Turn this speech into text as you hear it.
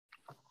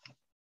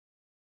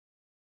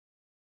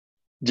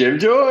Jim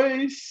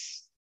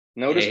Joyce.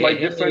 Notice Hey, my hey,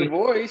 different hey.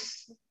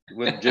 voice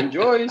with Jim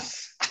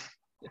Joyce.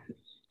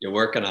 You're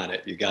working on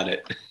it. You got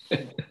it.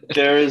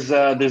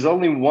 There's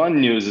only one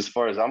news as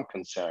far as I'm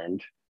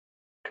concerned.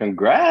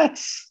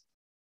 Congrats.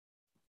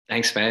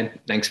 Thanks, man.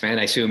 Thanks, man.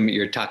 I assume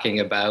you're talking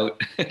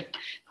about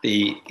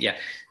yeah.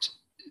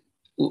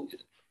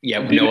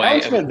 Yeah, The no,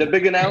 announcement, the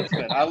big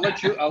announcement. I'll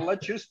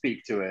let you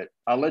speak to it.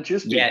 I'll let you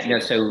speak yeah, to no,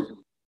 it.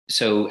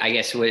 so I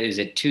guess what is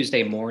it,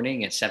 Tuesday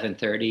morning at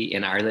 7:30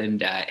 in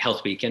Ireland,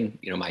 Health Beacon,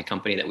 my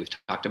company that we've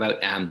talked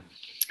about, A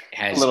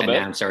has little bit.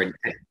 announced our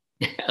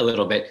a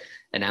little bit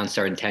announced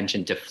our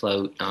intention to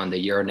float on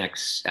the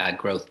Euronext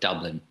Growth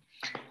Dublin.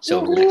 So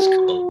over the next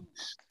couple, Woohoo.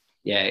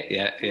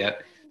 yeah.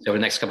 So over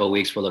the next couple of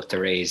weeks, we'll look to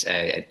raise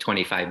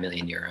 25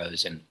 million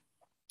euros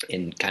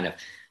and kind of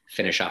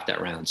finish off that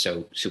round.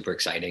 So super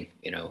exciting,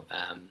 super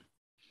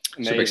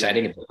Amazing.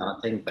 exciting. It's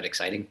daunting, but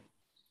exciting.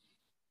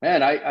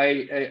 Man,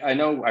 I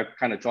know I've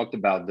kind of talked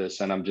about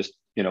this, and I'm just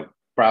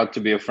proud to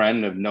be a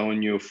friend. I've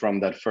known you from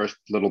that first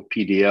little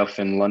PDF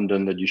in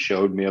London that you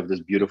showed me of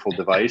this beautiful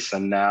device,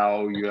 and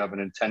now you have an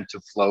intent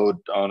to float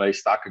on a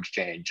stock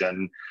exchange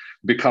and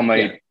become Yeah.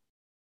 a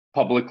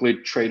publicly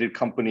traded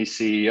company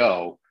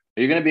CEO.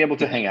 Are you going to be able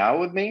to hang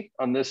out with me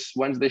on this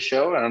Wednesday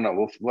show? I don't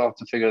know. We'll have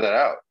to figure that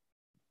out.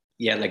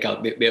 Yeah, like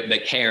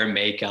hair and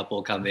makeup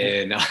will come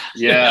in.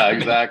 Yeah,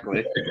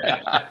 exactly.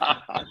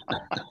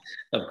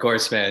 Of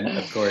course, man.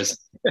 Of course.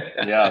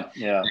 Yeah,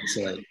 yeah.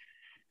 Excellent.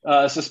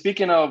 So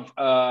speaking of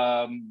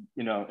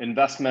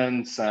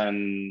investments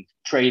and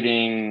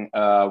trading,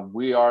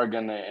 we are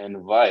going to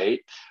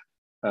invite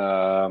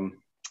um,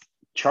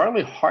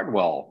 Charlie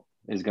Hartwell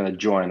is going to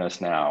join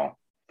us now.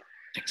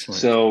 Excellent.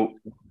 So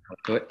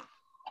Good.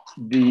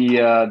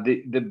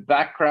 the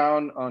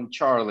background on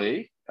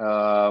Charlie.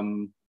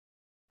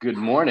 Good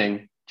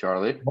morning,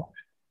 Charlie.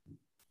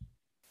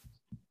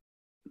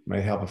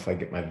 Might help if I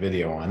get my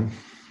video on.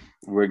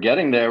 We're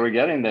getting there. We're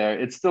getting there.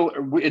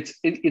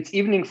 It's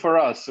evening for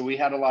us, so we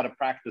had a lot of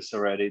practice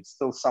already. It's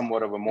still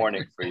somewhat of a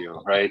morning for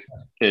you, right?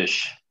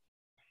 Ish.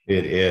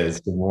 It is.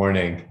 Good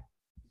morning.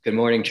 Good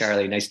morning,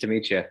 Charlie. Nice to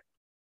meet you.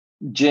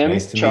 Jim,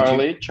 Nice to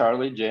meet you.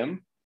 Charlie,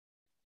 Jim.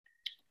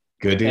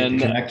 Good to And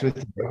connect with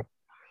you.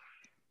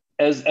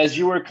 as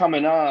you were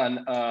coming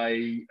on,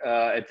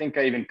 I think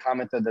I even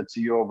commented that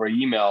to you over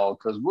email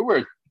because we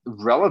were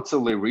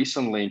relatively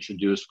recently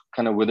introduced,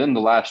 kind of within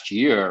the last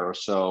year or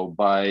so,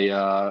 by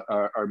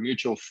our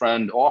mutual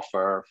friend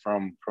Offer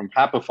from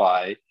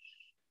Happify.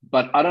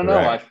 But I don't know.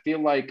 I Correct.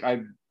 feel like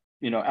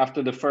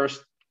after the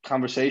first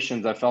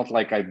conversations, I felt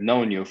like I've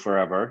known you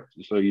forever.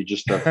 So you're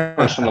just a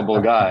personable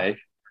guy.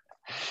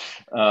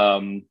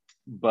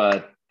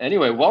 But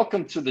anyway,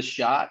 welcome to the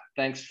shot.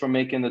 Thanks for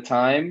making the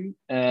time.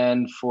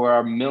 And for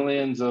our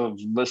millions of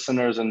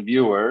listeners and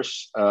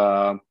viewers,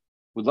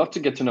 we'd love to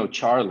get to know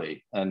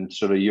Charlie and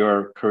sort of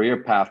your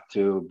career path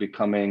to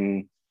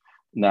becoming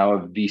now a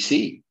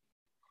VC.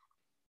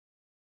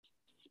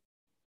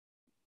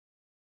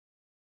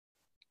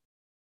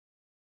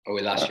 Oh,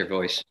 we lost your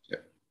voice.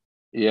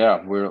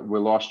 Yeah, we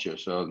lost you.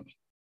 So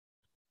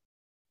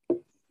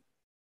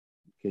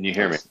Can you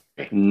hear me?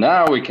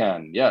 now we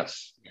can.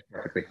 Yes.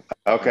 Perfectly.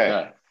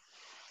 Okay.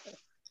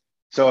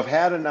 So I've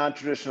had a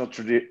non-traditional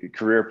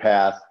career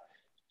path.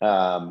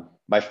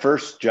 My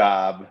first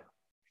job,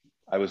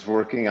 I was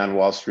working on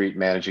Wall Street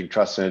managing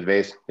trust and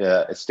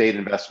estate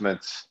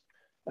investments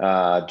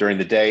during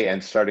the day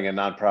and starting a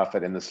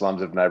nonprofit in the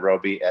slums of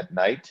Nairobi at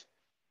night.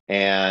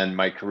 And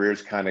my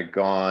career's kind of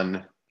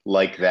gone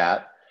like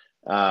that.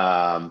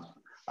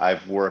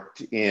 I've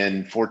worked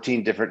in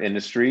 14 different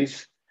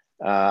industries.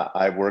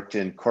 I've worked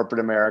in corporate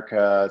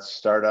America,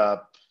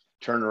 startup,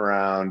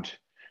 turnaround,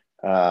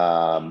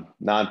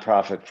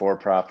 nonprofit,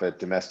 for-profit,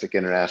 domestic,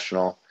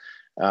 international.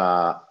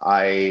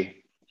 I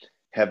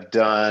have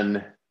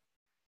done,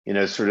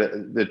 sort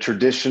of the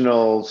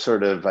traditional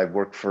sort of, I've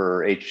worked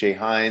for H.J.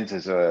 Heinz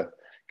as a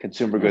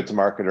consumer goods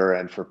marketer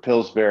and for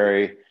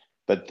Pillsbury.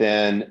 But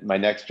then my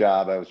next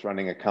job, I was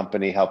running a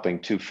company helping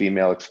two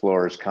female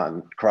explorers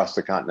cross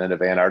the continent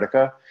of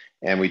Antarctica.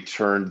 And we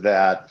turned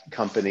that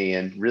company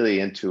and really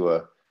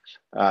into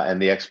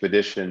and the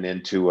expedition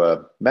into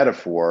a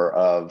metaphor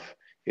of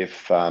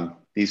if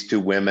these two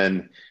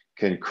women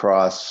can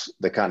cross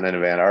the continent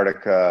of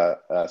Antarctica,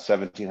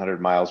 1,700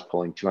 miles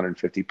pulling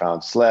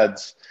 250-pound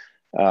sleds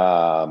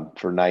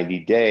for 90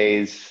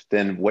 days,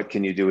 then what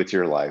can you do with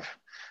your life?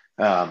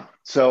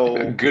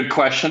 So good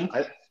question.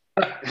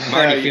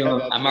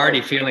 I'm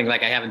already feeling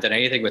like I haven't done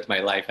anything with my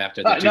life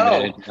after the 2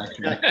 minute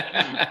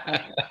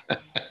introduction.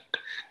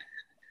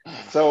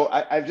 So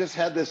I've just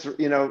had this,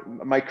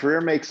 my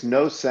career makes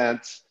no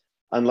sense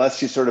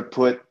unless you sort of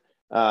put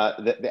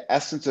the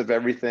essence of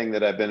everything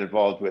that I've been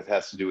involved with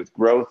has to do with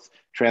growth,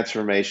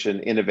 transformation,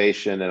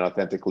 innovation, and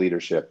authentic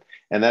leadership.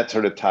 And that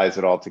sort of ties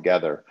it all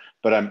together.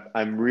 But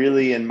I'm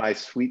really in my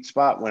sweet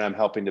spot when I'm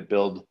helping to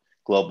build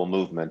global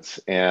movements.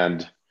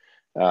 And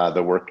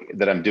the work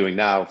that I'm doing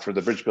now for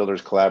the Bridge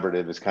Builders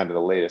Collaborative is kind of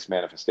the latest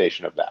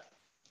manifestation of that.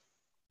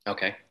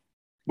 Okay.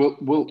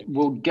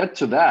 We'll get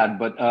to that,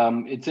 but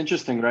it's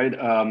interesting, right?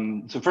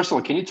 So first of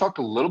all, can you talk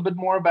a little bit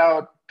more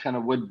about kind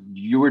of what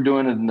you were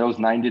doing in those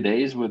 90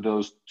 days with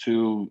those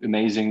two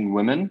amazing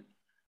women?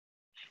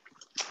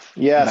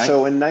 Yeah.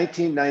 So in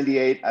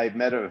 1998, I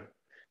met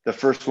the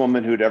first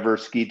woman who'd ever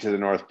skied to the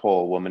North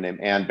Pole, a woman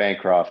named Anne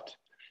Bancroft.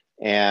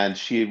 And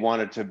she'd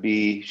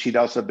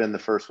also been the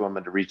first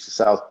woman to reach the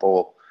South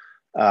Pole.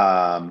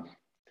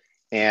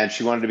 And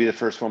she wanted to be the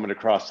first woman to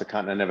cross the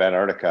continent of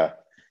Antarctica.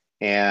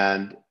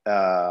 And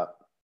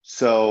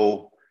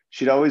so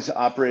she'd always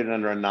operated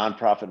under a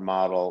nonprofit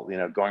model,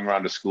 going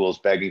around to schools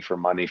begging for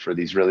money for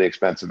these really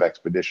expensive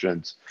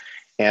expeditions.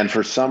 And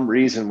for some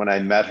reason, when I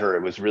met her,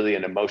 it was really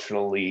an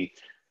emotional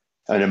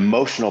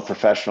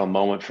professional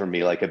moment for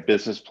me, like a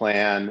business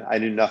plan. I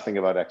knew nothing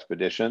about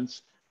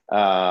expeditions,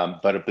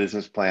 but a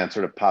business plan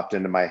sort of popped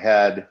into my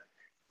head.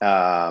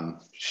 I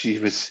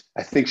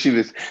think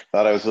she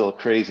thought I was a little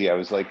crazy. I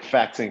was like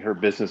faxing her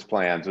business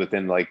plans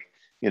within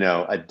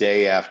a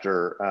day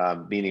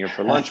after meeting her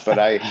for lunch. But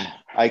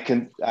I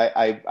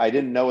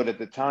didn't know it at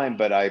the time,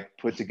 but I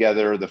put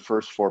together the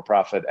first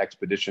for-profit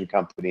expedition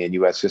company in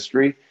U.S.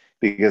 history,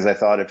 because I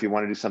thought if you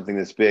want to do something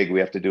this big,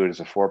 we have to do it as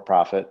a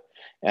for-profit.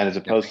 And as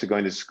opposed to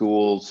going to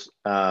schools,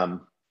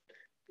 and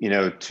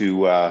doing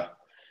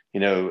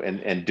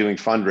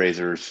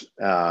fundraisers,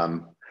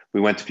 we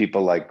went to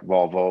people like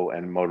Volvo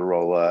and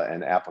Motorola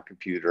and Apple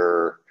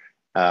Computer,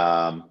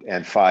 and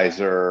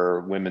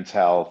Pfizer, Women's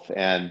Health,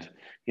 and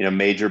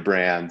major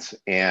brands,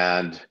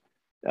 and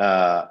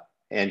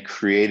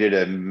created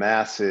a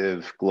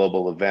massive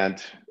global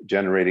event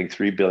generating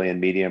 3 billion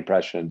media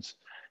impressions.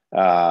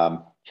 My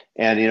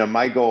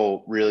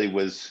goal really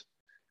was,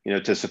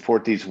 to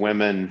support these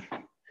women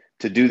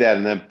to do that,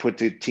 and then put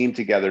the team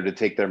together to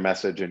take their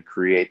message and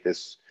create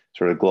this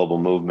sort of global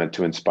movement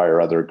to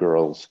inspire other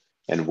girls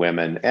and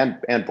women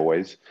and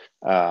boys.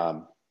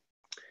 And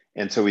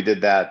so we did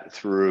that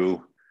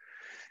through,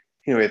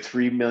 we had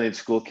 3 million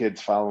school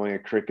kids following a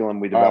curriculum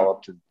we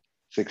developed in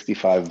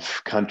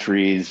 65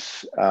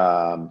 countries.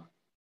 And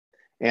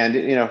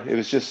it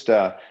was just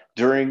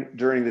during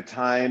the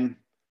time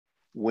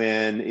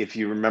when, if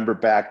you remember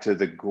back to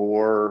the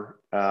Gore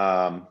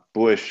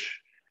Bush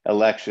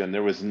election,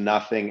 there was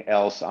nothing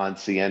else on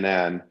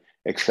CNN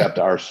except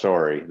our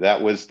story.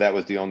 That was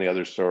the only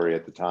other story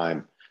at the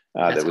time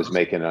that was awesome.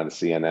 Making it on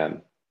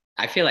CNN.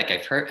 I feel like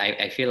I've heard.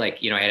 I feel like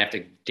I'd have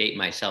to date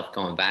myself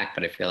going back,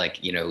 but I feel like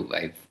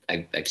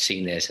I've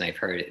seen this and I've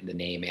heard the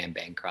name Anne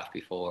Bancroft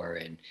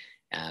before, and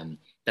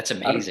that's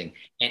amazing.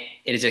 And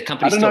it is a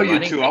company. I don't still know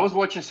running? You too. I was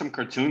watching some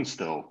cartoons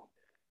still.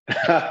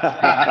 Right.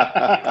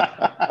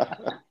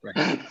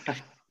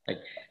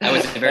 I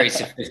was a very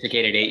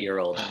sophisticated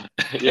 8-year-old.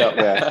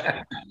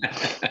 Yeah.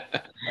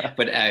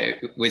 But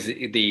was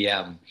the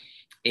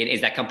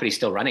is that company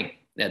still running?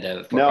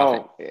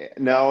 No.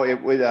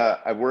 It was.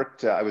 I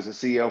worked. I was a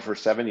CEO for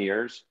 7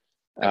 years,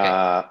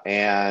 okay.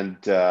 And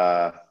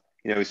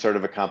we sort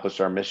of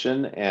accomplished our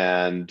mission,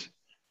 and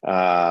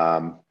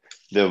and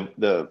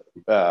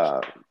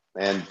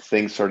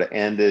things sort of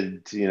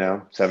ended.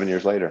 7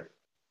 years later.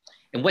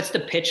 And what's the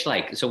pitch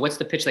like? So what's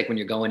the pitch like when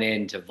you're going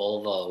into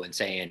Volvo and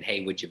saying,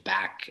 hey, would you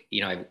back,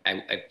 I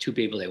have two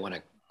people, they want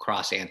to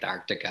cross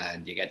Antarctica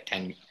and you get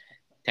 10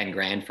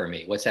 grand for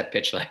me. What's that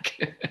pitch like?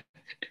 It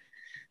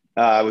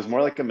was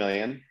more like $1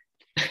 million.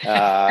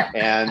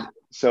 And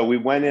so we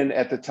went in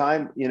at the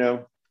time,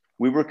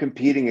 we were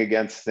competing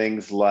against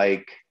things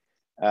like,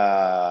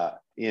 Major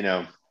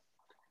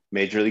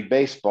League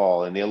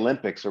Baseball and the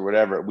Olympics or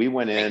whatever. We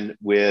went in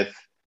with,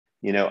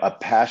 a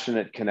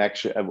passionate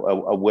connection,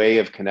 a way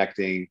of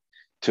connecting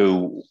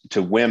to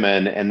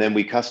women. And then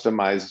we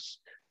customized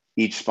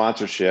each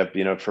sponsorship,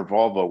 for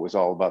Volvo, it was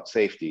all about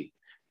safety.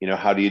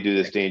 How do you do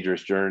this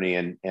dangerous journey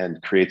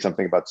and create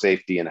something about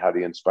safety, and how do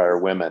you inspire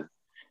women?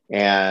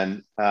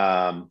 And,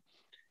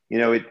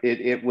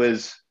 it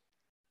was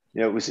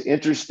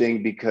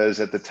interesting because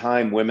at the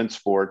time, women's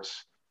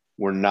sports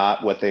were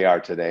not what they are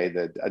today.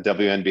 The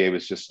WNBA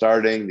was just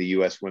starting. The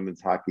U.S.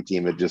 women's hockey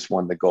team had just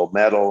won the gold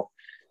medal.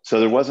 So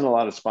there wasn't a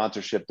lot of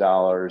sponsorship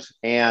dollars.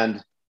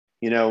 And,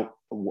 Anne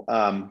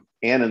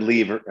and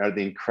Lee are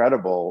these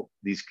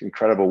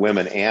incredible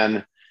women.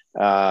 Anne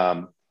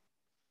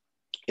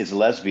is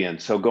lesbian.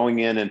 So going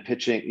in and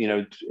pitching,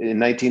 in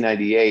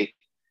 1998,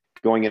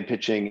 going and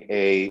pitching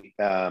a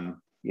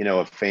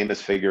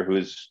famous figure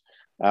who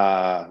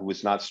was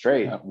not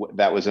straight, yeah.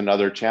 That was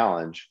another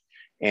challenge.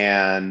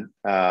 And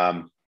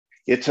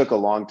it took a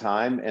long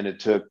time, and it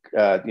took,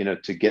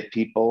 to get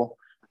people.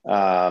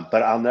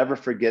 But I'll never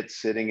forget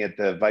sitting at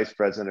the vice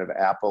president of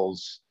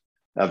Apple's,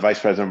 vice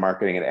president of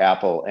marketing at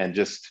Apple, and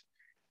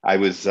I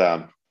was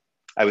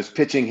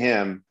pitching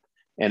him,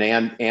 and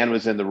Anne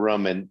was in the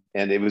room, and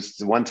it was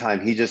one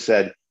time he just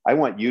said, I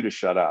want you to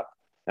shut up,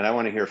 and I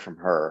want to hear from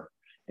her.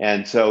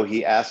 And so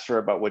he asked her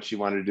about what she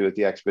wanted to do with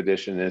the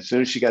expedition. And as soon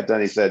as she got done,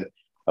 he said,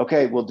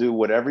 okay, we'll do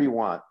whatever you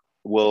want.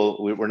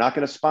 We're not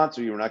going to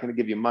sponsor you. We're not going to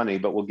give you money,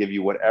 but we'll give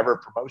you whatever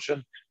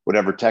promotion,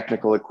 whatever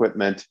technical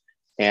equipment.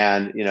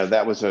 And,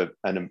 that was a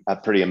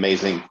pretty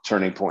amazing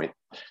turning point.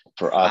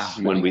 for us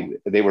when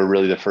they were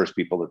really the first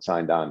people that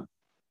signed on.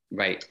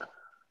 Right.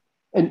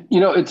 And, you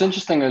know, it's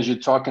interesting as you're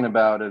talking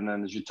about, and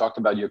then as you talked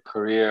about your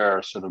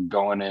career sort of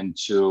going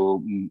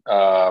into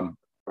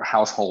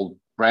household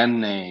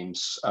brand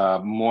names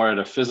more at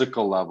a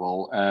physical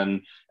level.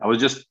 And I was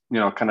just, you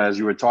know, kind of as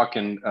you were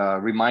talking,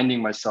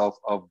 reminding myself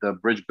of the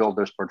Bridge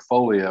Builders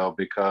portfolio,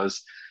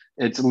 because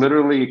it's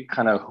literally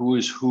kind of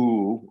who's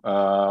who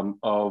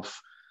of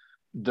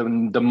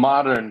the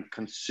modern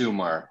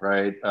consumer,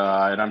 right?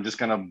 And I'm just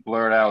going to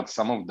blurt out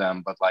some of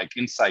them, but like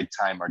Insight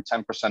Timer,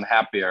 10%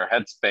 Happier,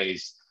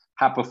 Headspace,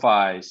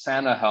 Happify,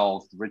 Santa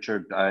Health.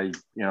 Richard,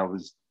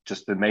 was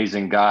just an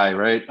amazing guy,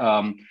 right?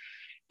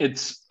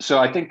 It's so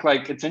I think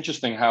like it's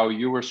interesting how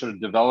you were sort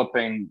of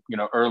developing, you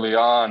know, early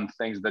on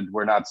things that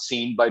were not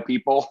seen by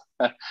people,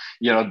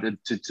 you know,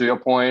 to your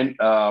point,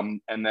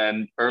 and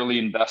then early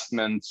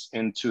investments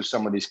into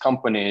some of these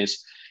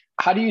companies.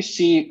 How do you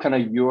see kind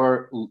of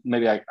your,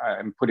 maybe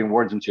I'm putting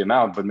words into your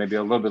mouth, but maybe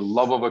a little bit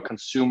love of a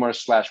consumer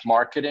 /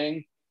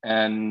 marketing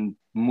and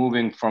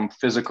moving from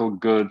physical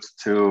goods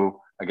to,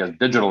 I guess,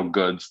 digital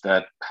goods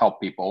that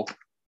help people?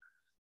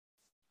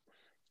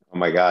 Oh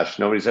my gosh,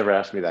 nobody's ever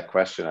asked me that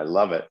question. I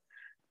love it.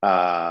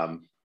 I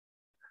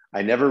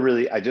never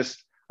really, I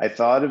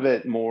thought of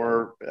it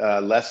more,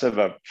 less of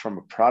from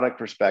a product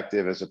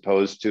perspective, as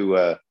opposed to,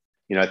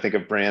 I think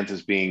of brands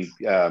as being,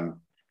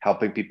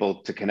 helping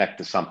people to connect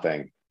to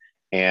something.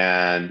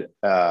 And,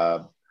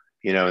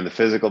 in the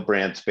physical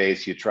brand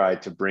space, you try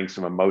to bring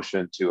some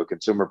emotion to a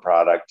consumer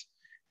product.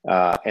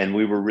 And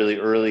we were really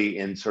early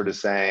in sort of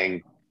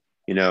saying,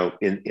 in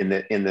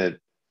the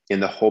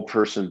whole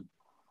person,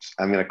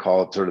 I'm going to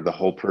call it sort of the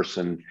whole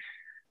person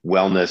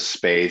wellness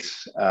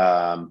space.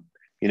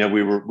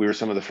 We were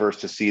some of the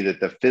first to see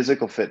that the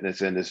physical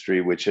fitness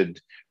industry, which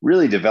had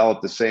really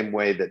developed the same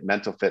way that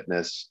mental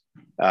fitness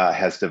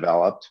has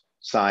developed,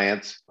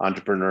 science,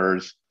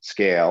 entrepreneurs,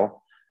 scale,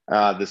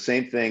 the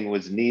same thing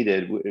was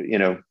needed,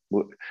 in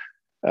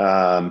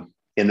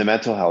the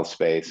mental health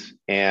space.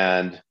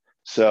 And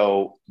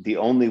so the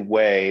only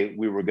way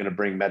we were going to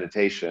bring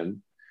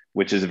meditation,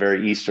 which is a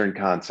very Eastern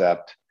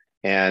concept,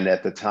 and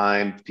at the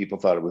time, people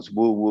thought it was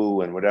woo-woo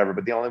and whatever,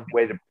 but the only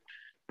way to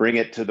bring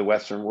it to the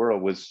Western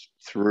world was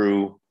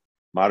through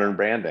modern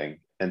branding.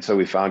 And so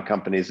we found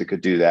companies that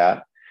could do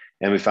that.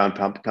 And we found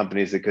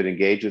companies that could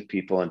engage with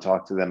people and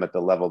talk to them at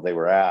the level they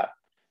were at.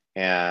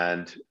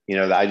 And,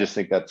 I just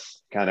think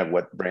that's kind of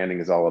what branding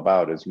is all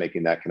about, is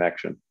making that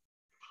connection.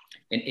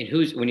 And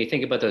when you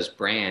think about those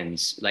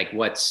brands, like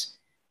what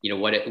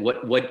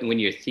when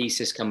your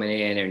thesis coming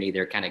in and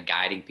either kind of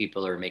guiding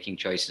people or making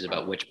choices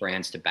about which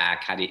brands to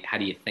back, how do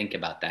you think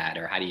about that,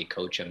 or how do you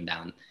coach them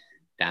down?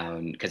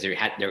 Because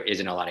there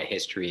isn't a lot of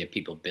history of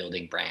people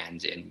building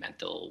brands in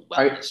mental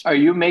wellness. Are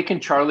you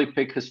making Charlie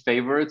pick his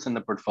favorites in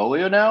the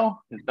portfolio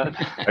now?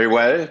 Are you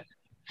what?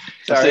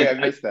 Sorry, I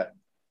missed that.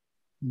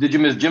 Did you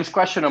miss Jim's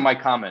question or my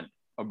comment,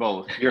 or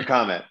both? Your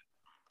comment.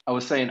 I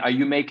was saying, are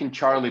you making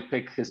Charlie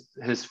pick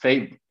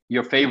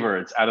your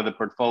favorites out of the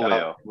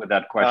portfolio with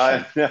that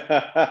question?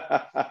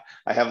 I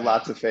have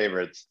lots of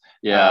favorites.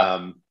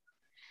 Yeah.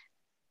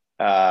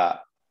 I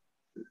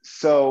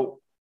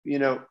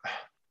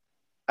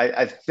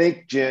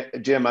think,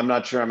 Jim, I'm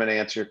not sure I'm going to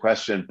answer your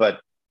question, but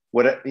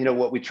what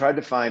we tried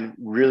to find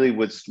really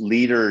was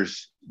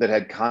leaders that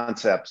had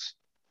concepts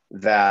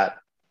that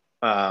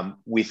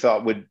we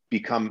thought would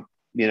become,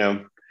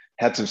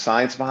 had some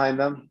science behind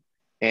them,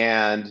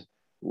 and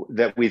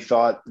that we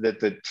thought that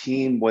the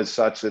team was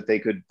such that they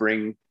could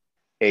bring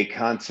a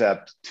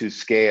concept to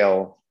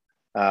scale,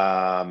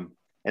 and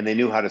they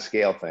knew how to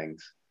scale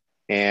things.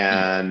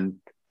 And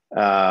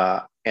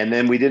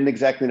then we didn't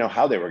exactly know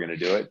how they were going to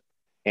do it.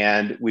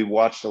 And we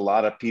watched a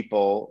lot of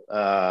people,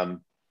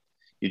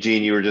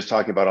 Eugene, you were just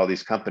talking about all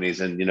these companies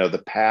and,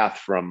 the path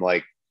from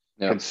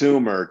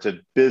consumer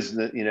to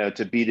business,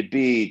 to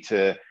B2B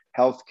to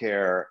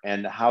healthcare,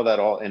 and how that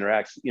all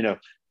interacts.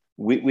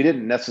 We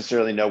didn't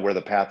necessarily know where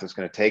the path was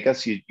going to take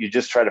us. You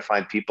just try to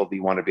find people that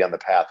you want to be on the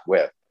path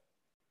with.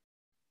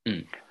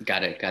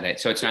 Got it.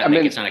 So it's not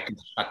it's not a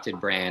constructed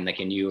brand like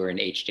in you or in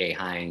H.J.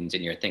 Heinz,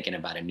 and you're thinking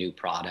about a new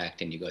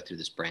product and you go through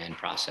this brand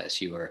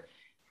process. You were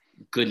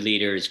good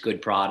leaders,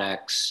 good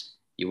products.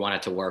 You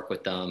wanted to work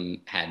with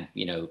them, had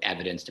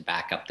evidence to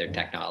back up their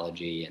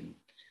technology. And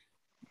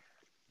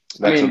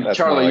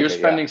Charlie, you're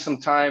spending some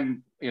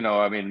time. You've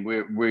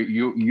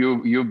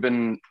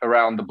been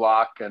around the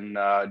block, and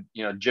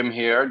Jim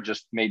here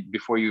just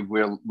before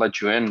we'll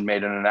let you in,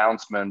 made an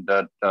announcement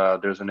that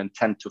there's an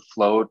intent to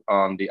float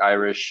on the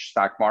Irish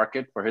stock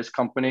market for his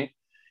company,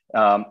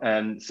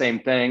 and same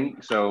thing.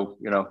 So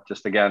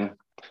just again,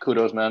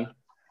 kudos, man,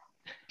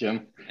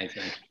 Jim. Thanks,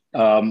 man.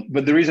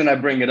 But the reason I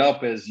bring it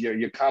up is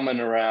your comment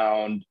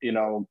around,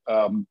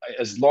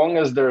 as long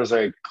as there's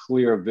a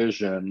clear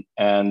vision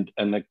and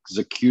an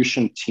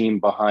execution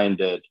team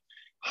behind it,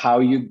 how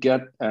you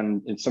get,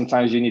 and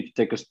sometimes you need to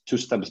take us 2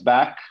 steps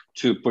back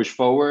to push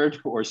forward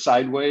or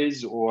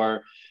sideways,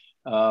 or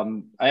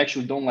I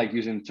actually don't like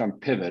using the term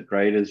pivot,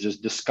 right? It's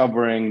just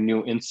discovering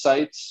new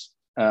insights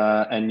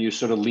and you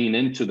sort of lean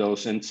into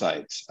those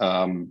insights.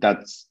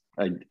 That's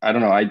I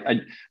don't know.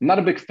 I'm not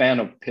a big fan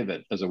of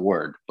pivot as a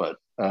word, but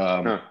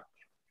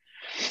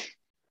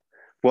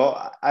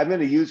well, I'm going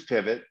to use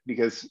pivot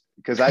because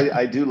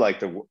I do like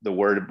the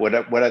word.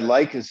 What I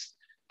like is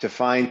to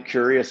find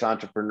curious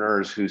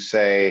entrepreneurs who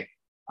say,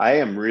 I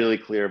am really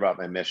clear about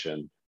my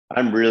mission.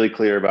 I'm really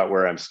clear about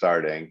where I'm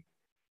starting.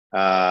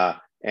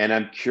 And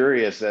I'm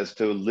curious as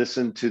to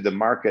listen to the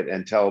market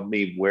and tell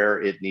me where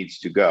it needs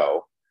to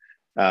go.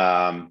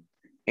 And,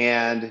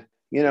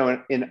 you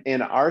know,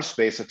 in our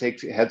space, I'll take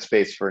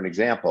Headspace for an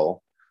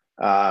example.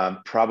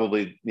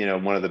 Probably, you know,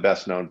 one of the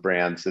best known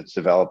brands that's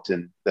developed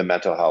in the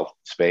mental health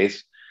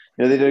space.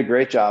 You know, they did a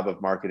great job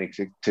of marketing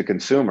to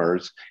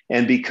consumers.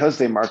 And because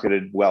they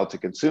marketed well to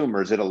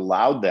consumers, it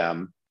allowed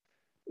them,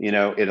 you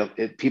know,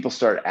 people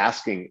start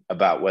asking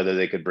about whether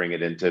they could bring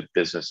it into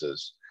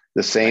businesses.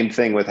 The same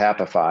thing with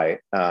Happify,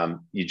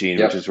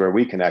 Eugene, which is where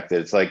we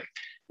connected. It's like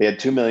they had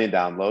 2 million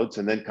downloads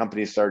and then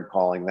companies started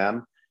calling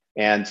them.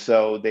 And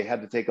so they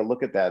had to take a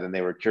look at that and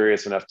they were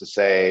curious enough to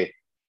say,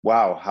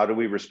 wow, how do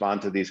we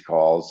respond to these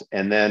calls?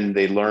 And then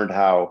they learned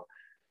how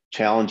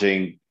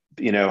challenging,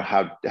 you know,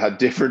 how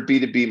different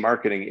B2B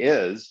marketing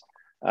is,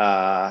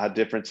 how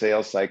different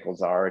sales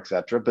cycles are, et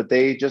cetera. But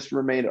they just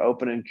remained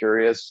open and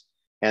curious,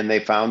 and they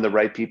found the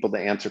right people to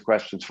answer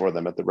questions for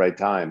them at the right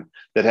time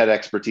that had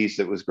expertise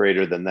that was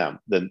greater than them,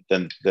 than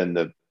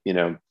the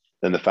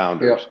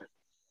founders. Yeah.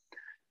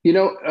 You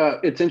know,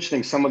 it's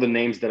interesting, some of the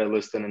names that I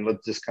listed, and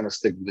let's just kind of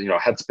stick, you know,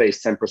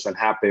 Headspace, 10%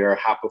 Happier,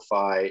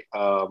 Happify,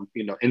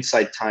 you know,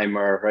 Insight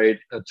Timer, right?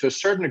 To a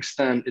certain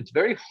extent, it's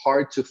very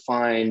hard to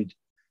find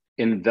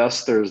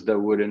investors that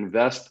would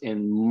invest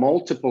in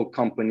multiple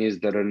companies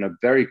that are in a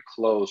very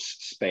close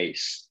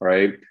space,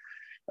 right?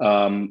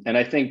 And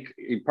I think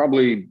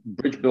probably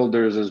Bridge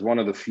Builders is one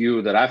of the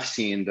few that I've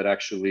seen that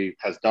actually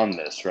has done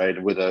this, right?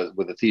 With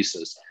a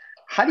thesis.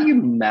 How do you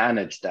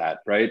manage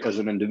that, right? As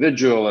an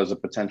individual, as a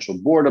potential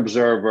board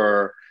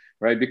observer,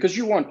 right? Because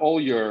you want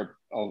all your,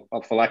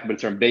 for lack of a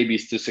better term,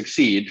 babies to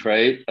succeed,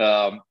 right?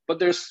 But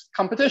there's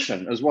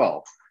competition as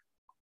well.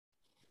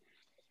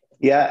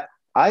 Yeah,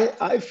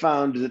 I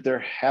found that there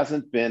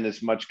hasn't been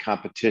as much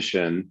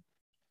competition.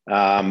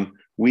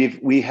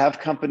 We have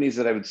companies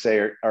that I would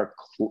say are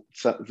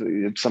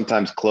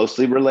sometimes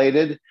closely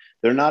related.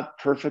 They're not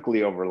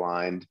perfectly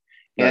overlined.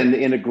 Right. And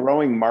in a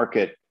growing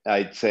market,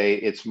 I'd say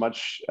it's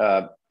much,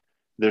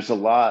 there's a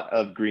lot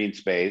of green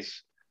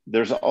space.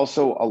 There's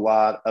also a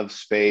lot of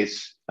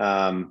space,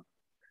 you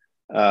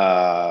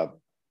know,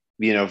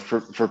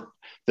 for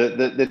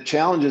the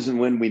challenge isn't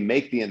when we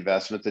make the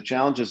investment, the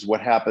challenge is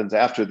what happens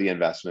after the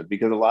investment,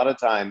 because a lot of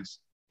times,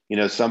 you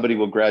know, somebody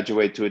will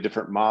graduate to a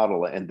different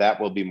model and that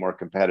will be more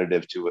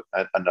competitive to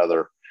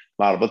another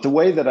model. But the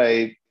way that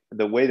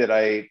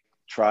I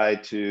try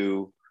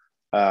to,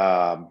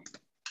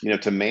 you know,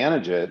 to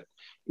manage it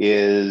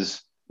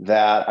is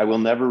that I will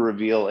never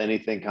reveal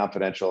anything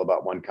confidential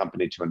about one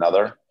company to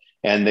another.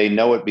 And they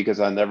know it because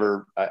on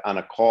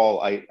a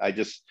call,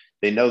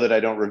 they know that I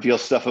don't reveal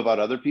stuff about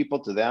other people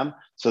to them.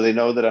 So they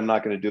know that I'm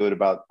not going to do it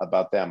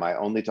about them. I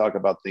only talk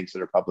about things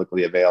that are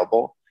publicly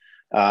available.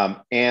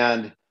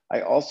 And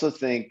I also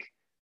think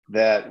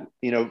that,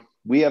 you know,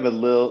 we have a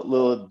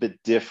little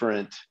bit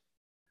different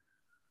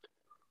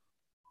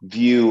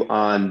view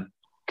on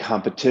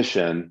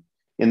competition,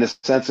 in the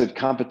sense that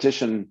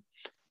competition,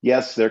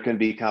 yes, there can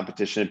be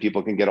competition and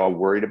people can get all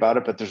worried about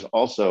it, but there's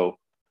also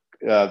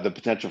the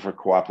potential for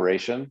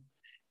cooperation.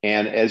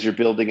 And as you're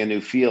building a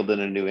new field in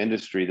a new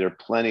industry, there are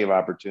plenty of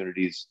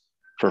opportunities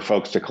for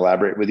folks to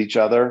collaborate with each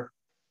other.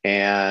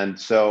 And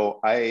so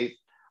I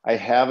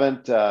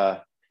haven't,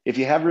 if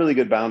you have really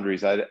good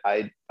boundaries,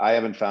 I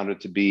haven't found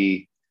it to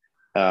be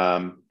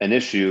an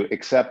issue,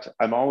 except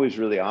I'm always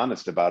really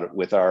honest about it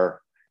with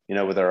our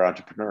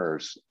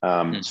entrepreneurs.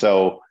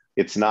 So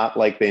it's not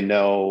like they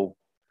know,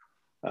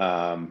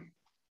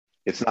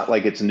 it's not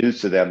like it's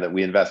news to them that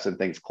we invest in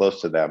things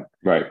close to them.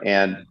 Right.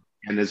 And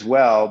as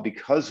well,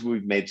 because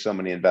we've made so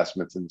many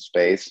investments in the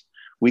space,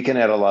 we can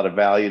add a lot of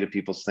value to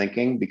people's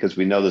thinking because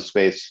we know the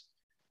space,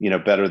 you know,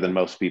 better than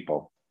most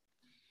people.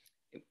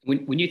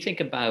 When you think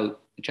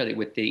about, Charlie,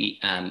 with the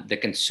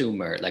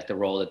consumer, like the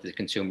role that the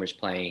consumer is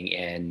playing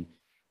in,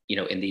 you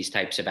know, in these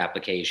types of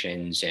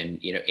applications, and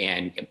you know,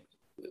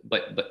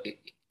 but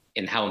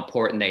and how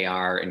important they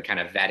are in kind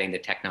of vetting the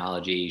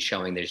technology,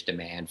 showing there's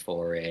demand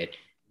for it,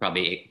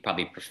 probably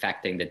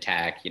perfecting the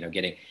tech, you know,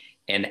 getting,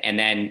 and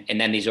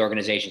then these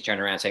organizations turn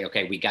around saying,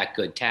 okay, we got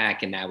good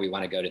tech, and now we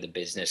want to go to the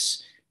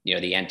business, you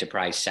know, the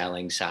enterprise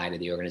selling side of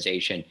the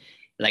organization.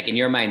 Like in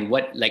your mind,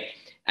 what, like,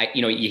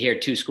 you know, you hear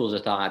two schools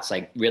of thoughts,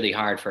 like really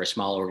hard for a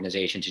small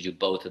organization to do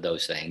both of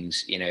those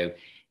things, you know,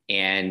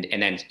 and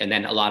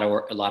then a lot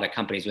of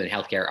companies within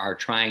healthcare are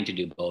trying to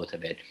do both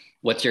of it.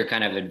 What's your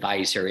kind of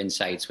advice or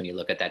insights when you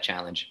look at that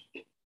challenge?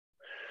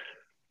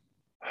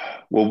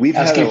 Well, we've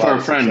asking for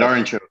a friend,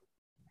 aren't you?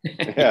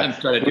 Yeah. I'm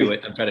trying to do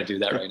it. I'm trying to do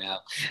that right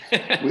now.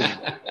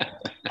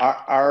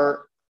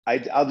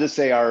 I'll just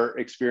say our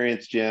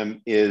experience,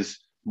 Jim, is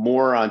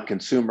more on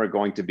consumer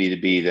going to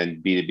B2B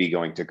than B2B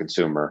going to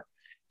consumer.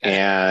 Okay.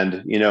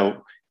 And,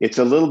 it's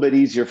a little bit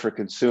easier for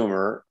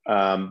consumer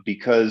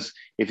because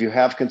if you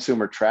have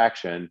consumer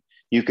traction,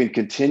 you can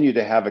continue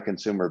to have a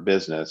consumer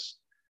business.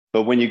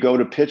 But when you go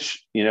to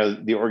pitch,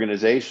 the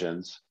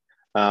organizations,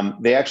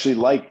 they actually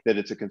like that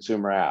it's a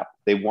consumer app.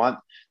 They want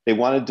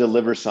to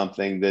deliver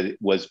something that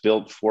was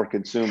built for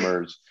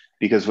consumers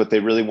because what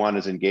they really want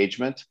is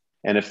engagement.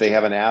 And if they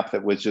have an app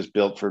that was just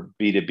built for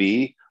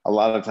B2B, a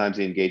lot of times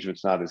the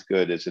engagement's not as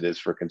good as it is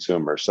for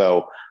consumers.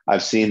 So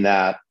I've seen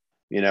that,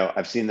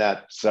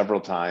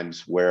 several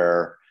times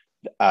where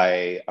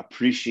I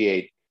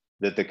appreciate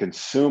that the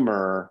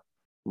consumer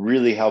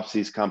really helps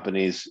these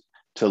companies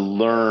to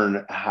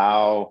learn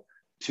how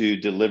to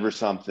deliver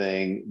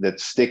something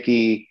that's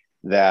sticky,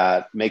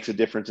 that makes a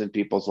difference in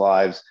people's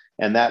lives.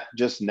 And that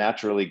just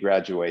naturally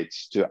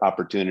graduates to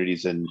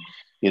opportunities and,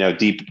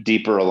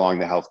 deeper along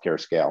the healthcare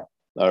scale.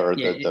 Or I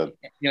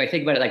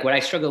think about it, like what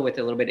I struggle with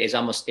a little bit is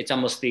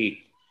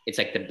it's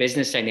like the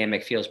business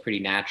dynamic feels pretty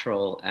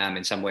natural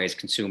in some ways,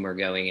 consumer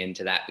going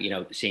into that,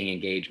 seeing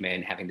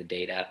engagement, having the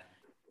data.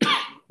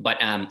 But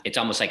it's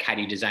almost like, how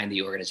do you design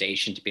the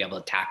organization to be able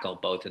to tackle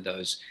both of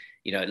those?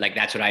 Like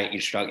that's what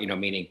you struggle,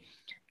 meaning,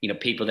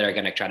 people that are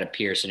going to try to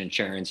pierce an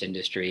insurance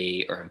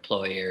industry or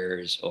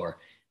employers or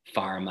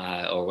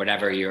pharma or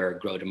whatever your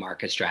go to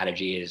market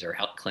strategy is, or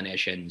help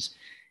clinicians.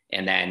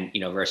 And then,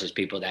 versus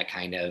people that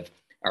kind of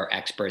are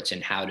experts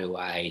in how do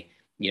I,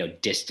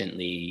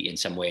 distantly in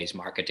some ways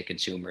market to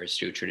consumers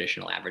through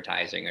traditional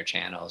advertising or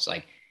channels.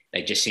 Like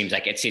it just seems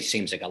like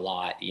a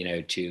lot,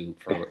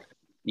 for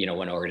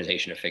one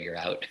organization to figure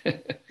out.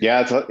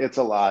 Yeah, it's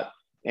a lot.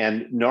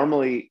 And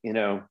normally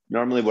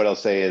what I'll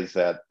say is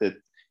that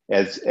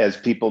as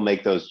people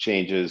make those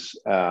changes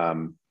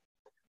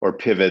or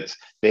pivots,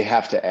 they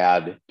have to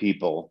add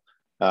people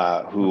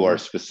who are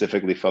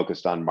specifically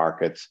focused on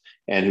markets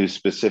and who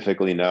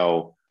specifically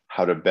know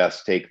how to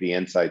best take the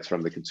insights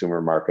from the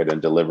consumer market and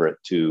deliver it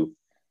to,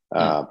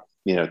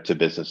 to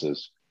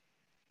businesses.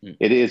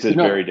 It is a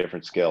very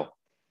different skill.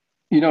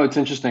 It's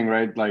interesting,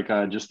 right? Like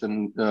just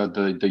in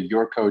the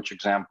Your Coach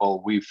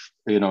example, we've,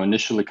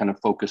 initially kind of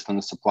focused on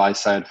the supply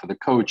side for the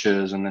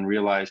coaches and then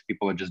realized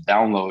people are just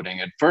downloading.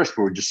 At first,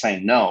 we were just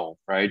saying no,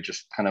 right?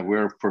 Just kind of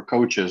we're for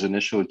coaches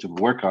initially to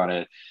work on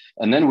it.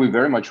 And then we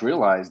very much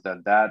realized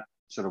that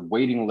sort of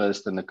waiting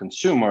list and the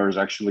consumers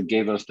actually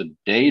gave us the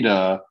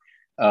data.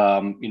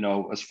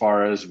 As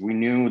far as we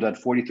knew that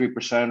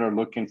 43% are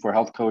looking for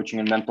health coaching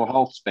and mental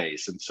health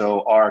space. And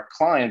so our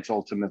clients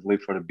ultimately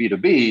for the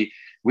B2B,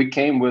 we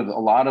came with a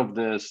lot of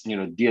this,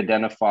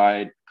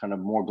 de-identified kind of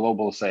more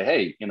global say,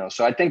 hey,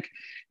 so I think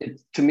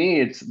to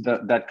me, it's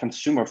that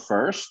consumer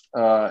first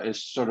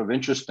is sort of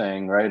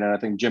interesting, right? And I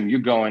think, Jim, you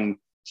going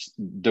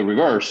the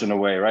reverse in a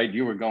way, right?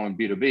 You were going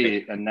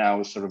B2B and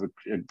now sort of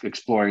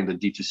exploring the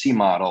D2C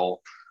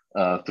model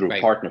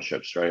through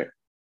partnerships, right?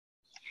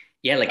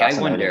 Yeah, like I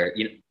wonder,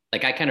 I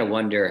kind of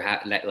wonder how,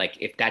 like,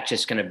 if that's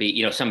just going to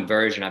be, some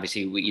version.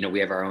 Obviously, we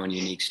have our own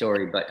unique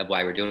story, but of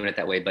why we're doing it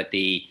that way. But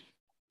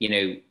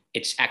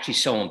it's actually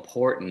so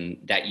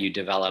important that you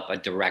develop a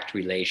direct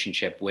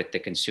relationship with the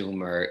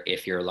consumer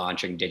if you're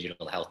launching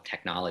digital health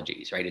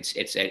technologies, right?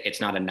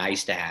 It's not a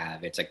nice to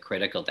have; it's a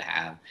critical to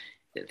have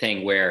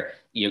thing where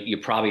you're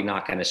probably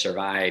not going to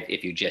survive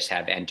if you just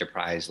have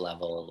enterprise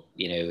level,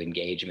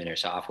 engagement or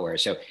software.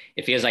 So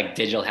it feels like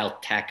digital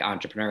health tech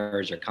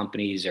entrepreneurs or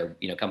companies or,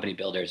 company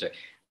builders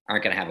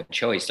aren't going to have a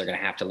choice. They're going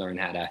to have to learn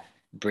how to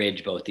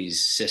bridge both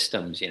these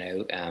systems,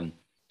 and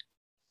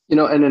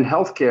in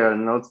healthcare,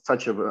 and let's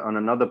touch on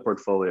another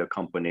portfolio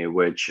company,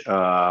 which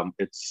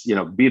it's,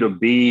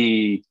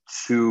 B2B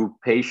to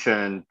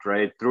patient,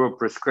 right, through a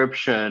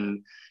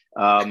prescription.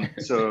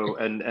 So,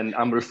 and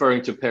I'm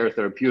referring to Pear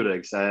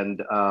Therapeutics,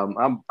 and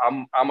I'm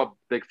a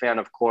big fan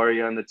of Corey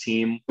and the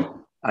team.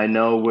 I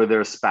know with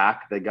their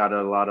SPAC, they got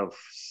a lot of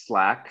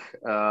slack,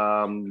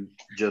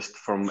 just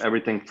from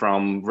everything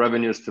from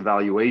revenues to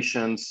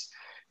valuations,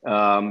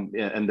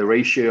 and the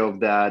ratio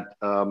of that.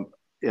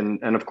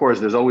 And of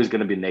course, there's always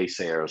going to be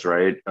naysayers,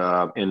 right?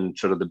 In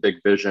sort of the big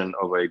vision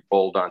of a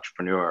bold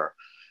entrepreneur.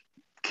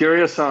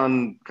 Curious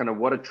on kind of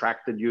what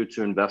attracted you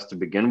to invest to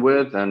begin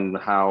with and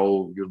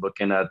how you're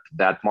looking at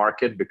that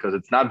market, because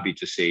it's not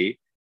B2C.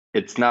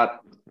 It's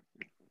not,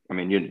 I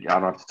don't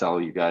have to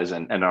tell you guys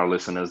and our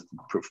listeners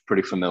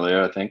pretty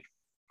familiar, I think.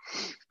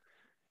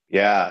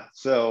 Yeah.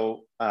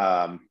 So,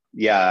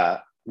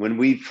 when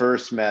we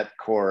first met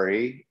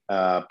Corey,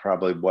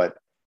 probably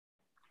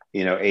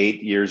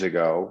 8 years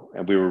ago,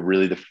 and we were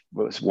really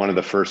one of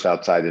the first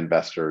outside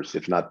investors,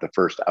 if not the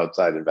first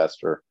outside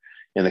investor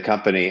in the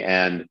company.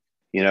 And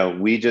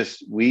we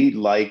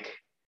like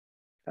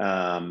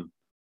to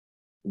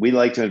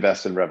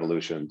invest in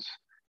revolutions,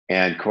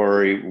 and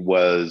Corey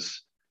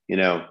was he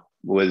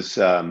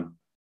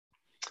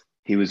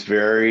was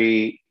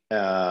very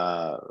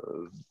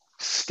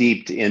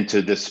steeped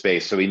into this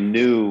space, so he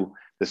knew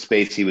the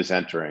space he was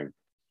entering,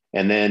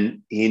 and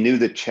then he knew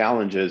the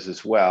challenges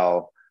as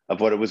well of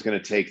what it was going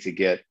to take to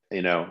get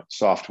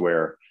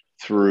software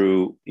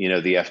through the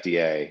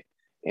FDA.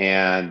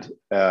 And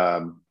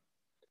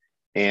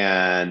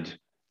and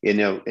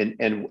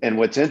and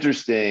what's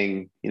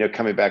interesting,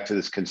 coming back to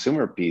this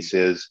consumer piece,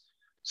 is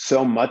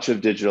so much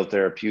of digital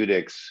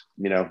therapeutics,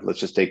 let's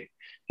just take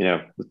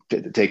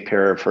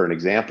Pear for an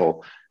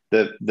example.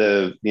 The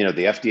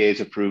FDA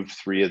has approved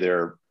 3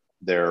 of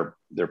their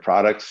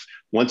products.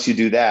 Once you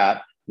do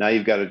that, now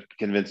you've got to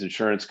convince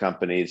insurance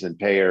companies and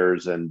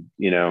payers and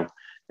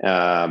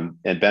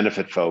and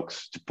benefit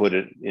folks to put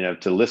it,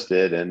 to list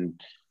it and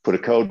put a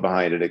code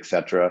behind it, et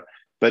cetera.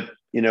 But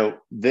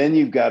then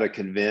you've got to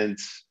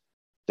convince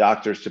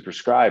doctors to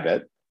prescribe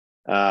it,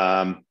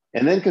 and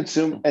then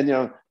consume. And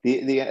at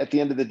the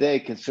end of the day,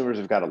 consumers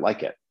have got to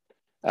like it,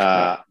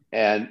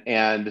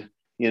 and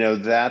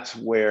that's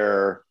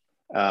where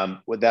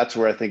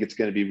I think it's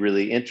going to be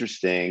really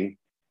interesting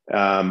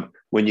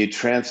when you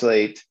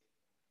translate.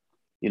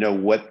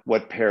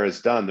 What Pear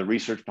has done, the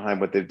research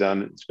behind what they've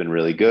done, it's been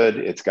really good.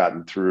 It's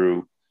gotten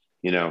through,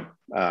 a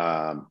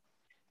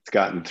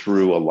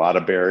lot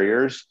of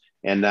barriers,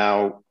 and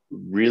now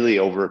really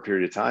over a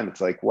period of time,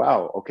 it's like,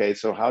 wow, okay,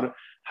 so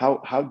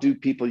how do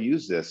people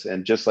use this?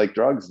 And just like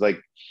drugs,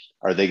 like,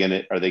 are they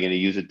gonna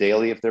use it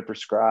daily if they're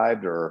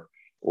prescribed, and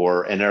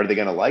are they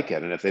gonna like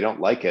it? And if they don't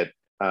like it,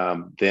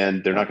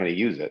 then they're not going to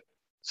use it.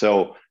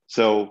 So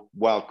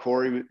while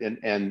Corey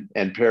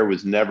and Pear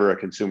was never a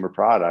consumer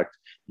product,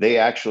 they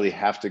actually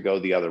have to go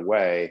the other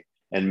way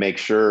and make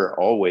sure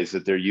always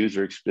that they're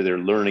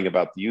learning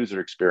about the user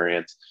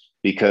experience,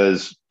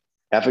 because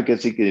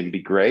efficacy can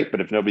be great,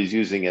 but if nobody's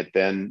using it,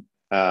 then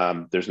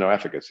there's no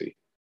efficacy.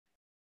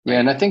 Yeah,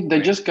 and I think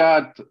they just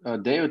got a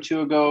day or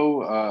two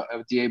ago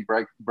FDA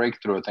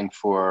breakthrough, I think,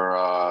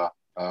 for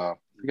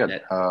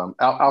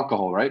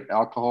alcohol, right?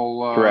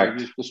 Alcohol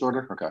Correct. Use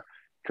disorder. Okay.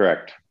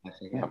 Correct.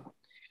 Yeah.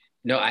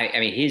 No, I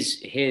mean,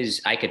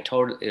 his, I could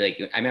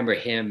totally, I remember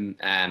him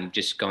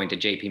just going to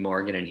JP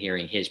Morgan and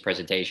hearing his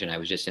presentation. I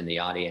was just in the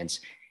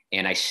audience,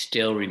 and I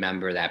still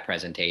remember that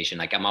presentation.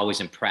 Like, I'm always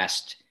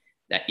impressed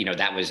that,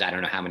 that was, I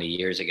don't know how many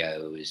years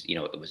ago. It was,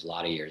 it was a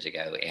lot of years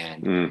ago.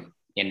 And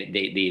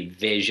the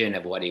vision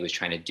of what he was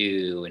trying to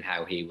do and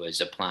how he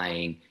was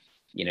applying,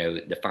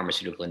 the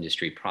pharmaceutical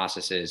industry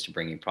processes to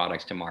bringing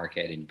products to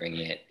market and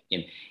bringing it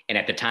in. And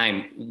at the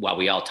time, while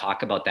we all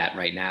talk about that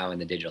right now in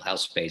the digital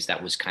health space,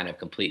 that was kind of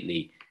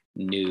completely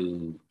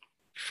new,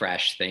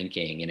 fresh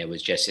thinking. And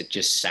it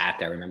just sat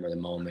there. I remember the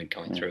moment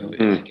going through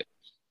like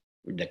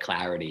the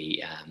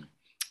clarity,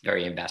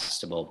 very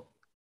investable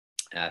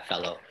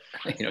fellow,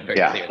 very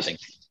clear thinking.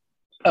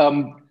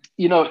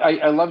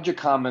 I loved your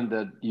comment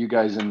that you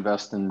guys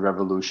invest in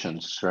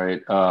revolutions,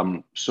 right?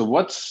 So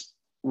what's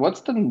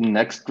the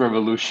next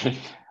revolution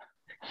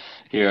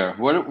here?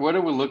 What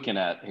are we looking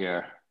at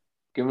here?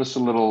 Give us a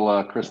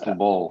little crystal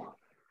ball.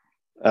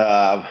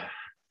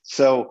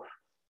 So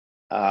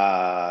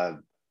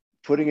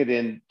putting it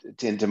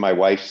into my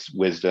wife's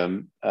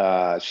wisdom,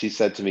 she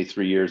said to me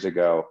 3 years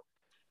ago,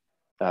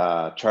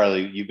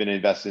 Charlie, you've been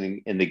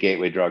investing in the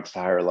gateway drugs to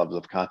higher levels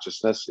of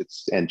consciousness.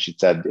 And she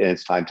said,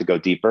 it's time to go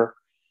deeper.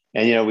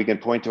 And, we can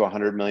point to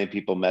 100 million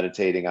people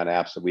meditating on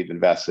apps that we've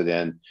invested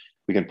in.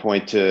 We can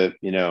point to,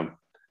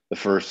 the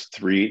first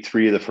three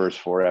of the first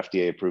 4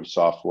 FDA approved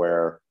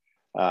software.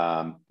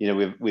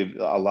 We've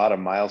a lot of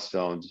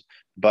milestones,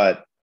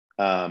 but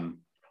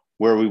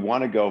where we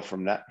want to go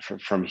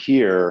from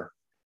here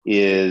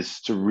is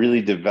to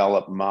really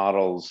develop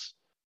models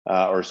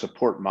or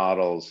support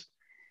models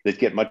that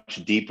get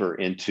much deeper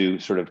into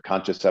sort of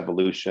conscious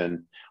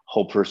evolution,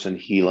 whole person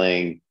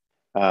healing,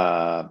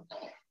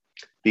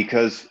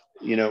 because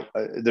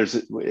there's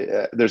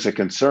a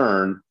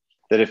concern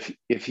that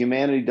if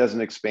humanity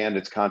doesn't expand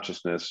its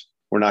consciousness,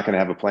 we're not going to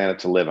have a planet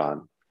to live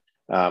on.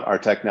 Our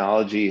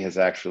technology has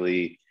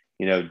actually,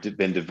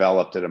 been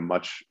developed at a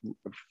much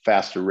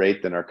faster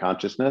rate than our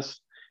consciousness,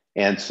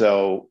 and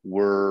so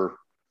we're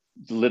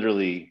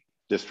literally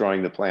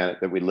destroying the planet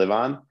that we live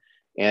on.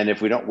 And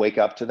if we don't wake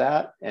up to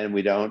that, and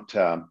we don't,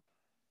 and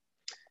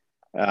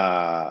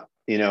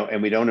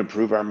we don't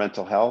improve our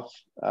mental health,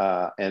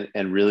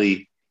 and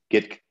really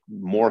get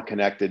more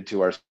connected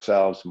to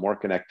ourselves, more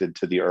connected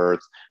to the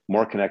earth,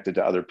 more connected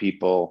to other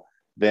people,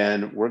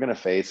 then we're going to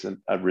face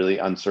a really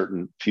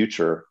uncertain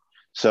future.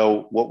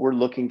 So what we're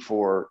looking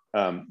for,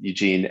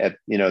 Eugene, at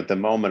the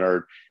moment,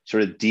 are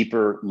sort of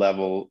deeper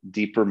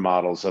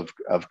models of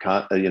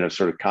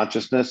sort of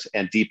consciousness,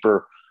 and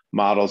deeper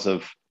models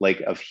of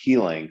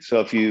healing.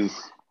 So if you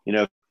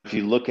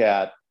look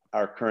at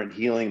our current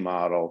healing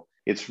model,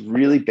 it's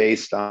really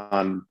based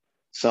on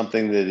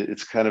something that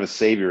it's kind of a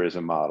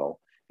saviorism model.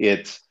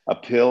 It's a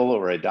pill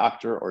or a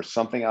doctor or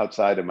something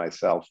outside of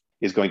myself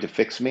is going to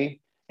fix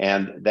me,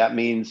 and that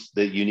means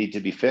that you need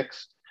to be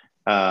fixed.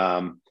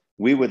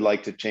 We would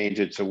like to change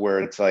it to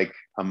where it's like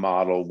a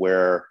model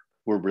where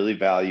we're really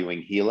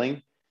valuing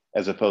healing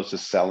as opposed to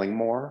selling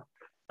more.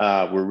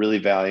 We're really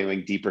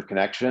valuing deeper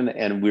connection,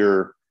 and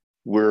we're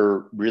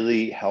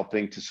really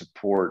helping to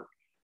support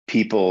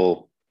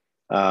people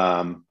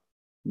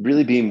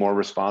really being more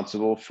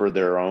responsible for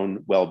their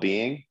own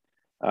well-being,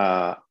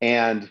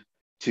 and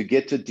to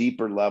get to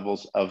deeper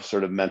levels of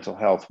sort of mental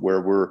health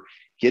where we're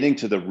getting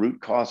to the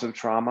root cause of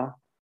trauma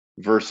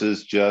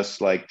versus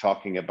just like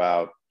talking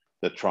about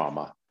the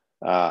trauma.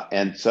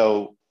 And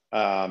so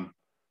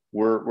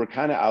we're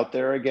kind of out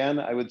there again,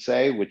 I would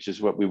say, which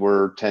is what we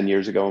were 10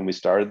 years ago when we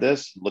started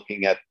this,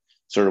 looking at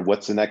sort of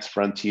what's the next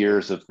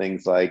frontiers of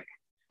things like,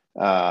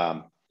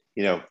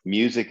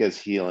 music as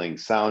healing,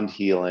 sound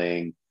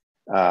healing.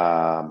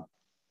 How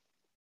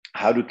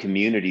do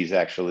communities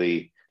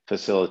actually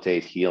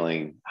facilitate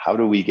healing? How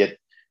do we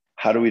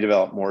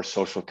develop more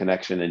social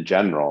connection in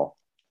general?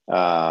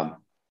 And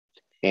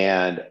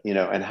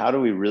how do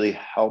we really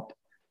help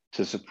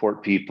to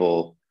support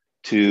people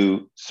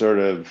to sort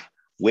of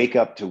wake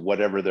up to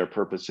whatever their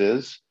purpose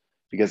is?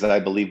 Because I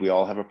believe we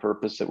all have a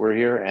purpose that we're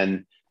here,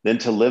 and then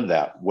to live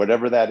that,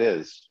 whatever that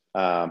is.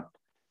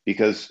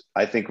 Because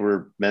I think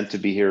we're meant to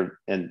be here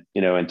and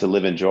to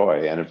live in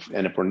joy.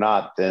 And if we're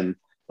not, then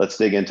let's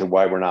dig into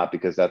why we're not,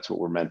 because that's what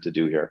we're meant to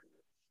do here.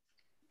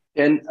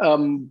 And,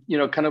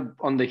 kind of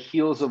on the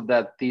heels of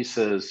that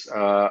thesis,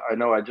 I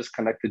know I just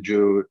connected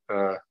you.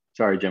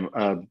 Sorry, Jim.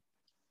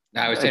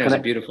 I was saying it was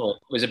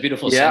a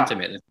beautiful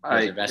sentiment.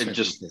 I'm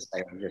just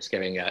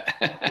giving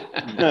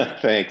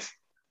Thanks.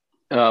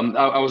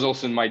 I was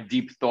also in my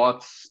deep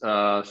thoughts,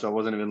 so I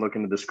wasn't even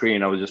looking at the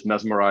screen. I was just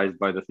mesmerized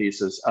by the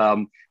thesis.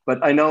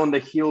 But I know on the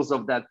heels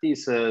of that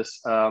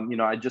thesis,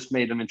 I just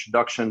made an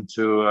introduction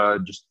to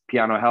just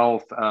Piano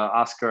Health,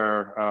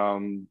 Oscar,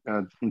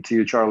 to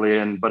you,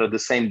 Charlie. But at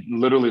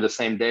literally the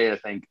same day, I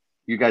think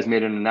you guys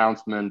made an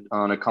announcement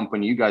on a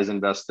company you guys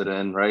invested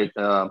in, right?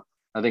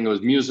 I think it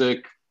was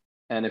music,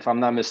 and if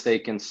I'm not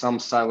mistaken, some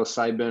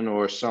psilocybin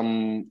or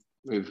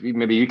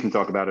maybe you can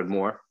talk about it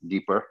more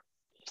deeper.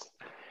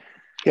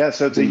 Yeah,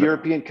 so it's a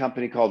European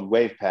company called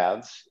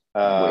WavePaths.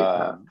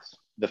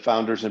 The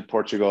founders in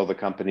Portugal, the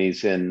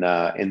company's in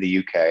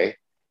the UK.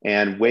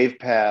 And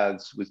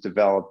WavePaths was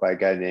developed by a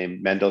guy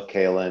named Mendel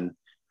Kaelen,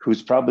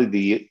 who's probably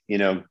the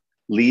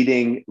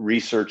leading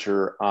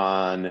researcher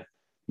on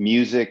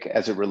music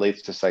as it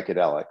relates to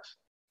psychedelics.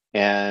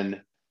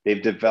 And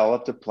they've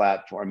developed a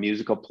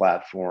musical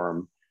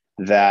platform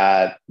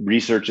that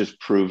research is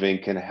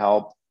proving can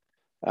help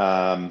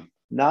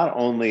not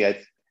only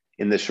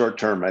in the short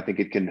term. I think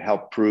it can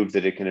help prove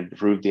that it can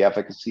improve the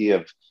efficacy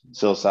of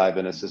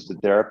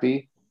psilocybin-assisted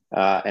therapy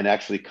and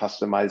actually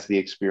customize the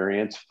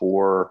experience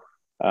for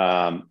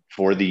the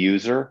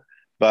user.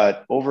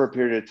 But over a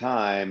period of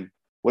time,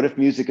 what if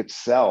music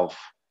itself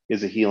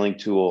is a healing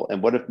tool,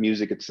 and what if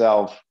music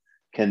itself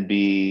can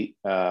be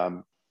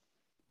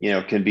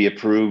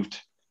approved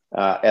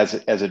as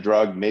a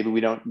drug? Maybe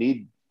we don't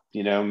need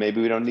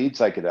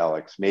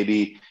psychedelics.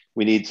 Maybe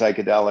we need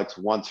psychedelics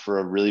once for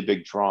a really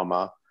big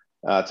trauma.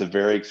 It's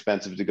very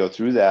expensive to go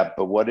through that.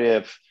 But what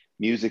if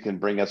music can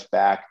bring us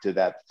back to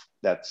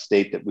that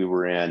state that we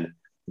were in?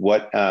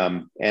 What's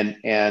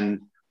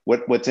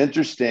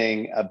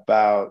interesting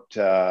about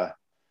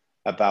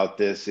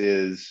this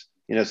is,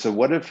 so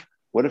what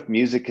if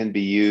music can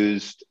be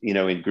used,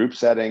 in group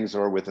settings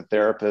or with a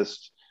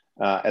therapist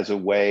as a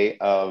way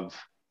of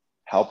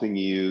helping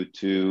you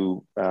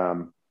to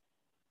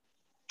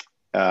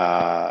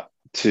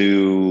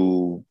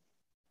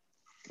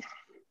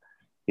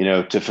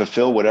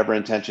fulfill whatever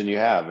intention you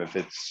have. If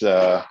it's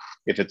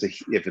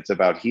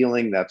about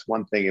healing, that's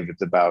one thing. If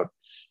it's about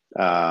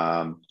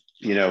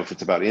if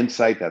it's about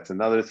insight, that's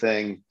another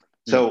thing.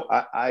 So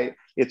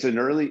it's an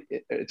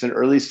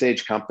early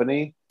stage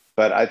company,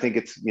 but I think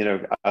it's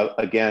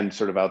again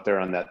sort of out there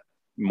on that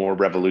more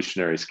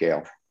revolutionary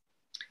scale.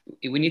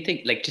 When you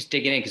think, like, just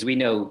digging in, because we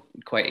know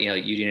quite,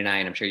 Eugene and I,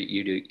 and I'm sure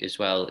you do as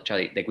well,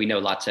 Charlie, like we know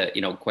lots of,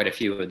 quite a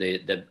few of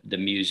the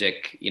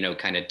music,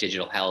 kind of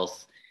digital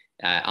health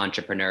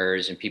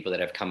entrepreneurs and people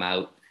that have come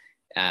out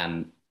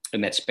in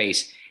that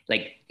space.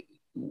 Like,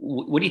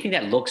 what do you think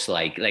that looks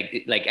like?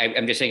 Like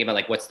I'm just thinking about,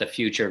 like, what's the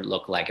future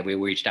look like if we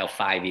reached out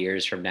 5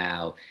 years from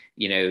now?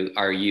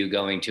 Are you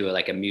going to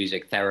a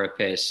music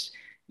therapist?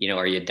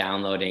 Are you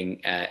downloading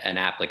an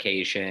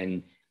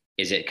application?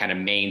 Is it kind of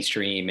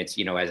mainstream? It's,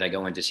 as I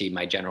go in to see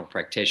my general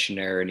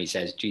practitioner and he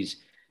says, geez,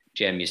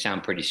 Jim, you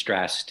sound pretty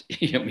stressed.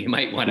 You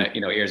might want to,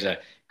 here's a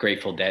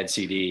Grateful Dead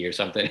CD or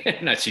something,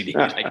 not CD,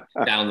 like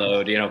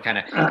download,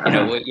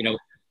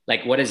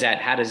 like, what is that?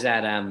 How does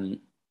that,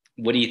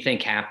 what do you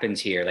think happens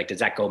here? Like, does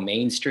that go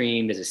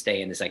mainstream? Does it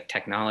stay in this like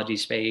technology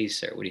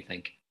space, or what do you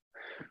think?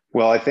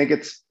 Well, I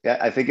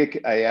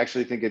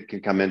actually think it can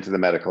come into the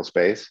medical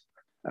space.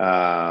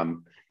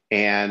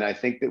 And I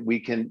think that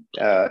we can,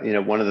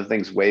 one of the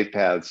things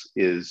WavePaths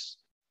is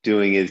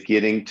doing is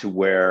getting to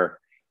where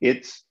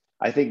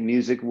I think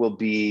music will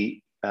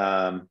be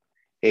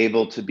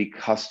able to be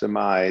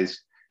customized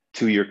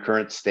to your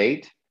current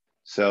state.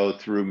 So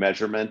through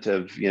measurement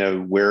of,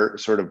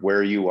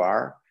 where you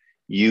are,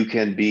 you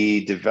can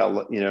be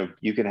developed,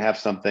 you can have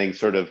something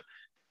sort of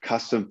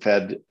custom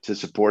fed to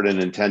support an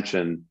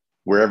intention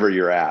wherever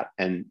you're at.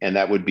 And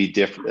that would be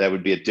different. That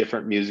would be a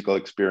different musical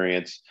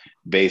experience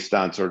based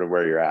on sort of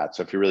where you're at.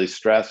 So if you're really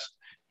stressed,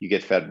 you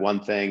get fed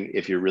one thing.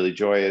 If you're really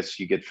joyous,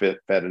 you get fed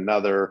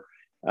another.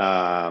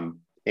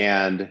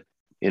 And,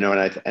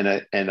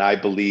 I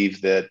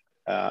believe that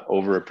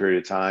over a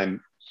period of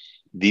time,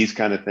 these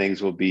kind of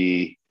things will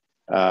be,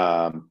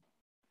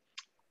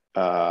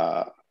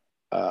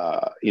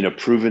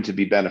 proven to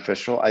be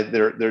beneficial.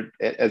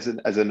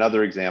 As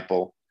another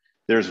example,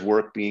 there's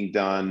work being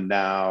done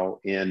now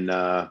in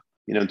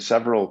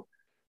several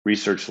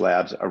research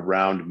labs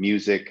around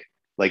music,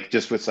 like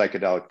just with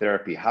psychedelic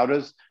therapy. How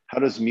does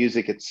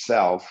music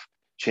itself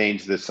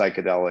change the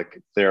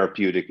psychedelic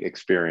therapeutic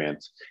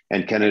experience,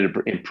 and can it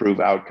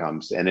improve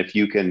outcomes? And if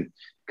you can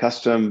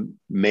custom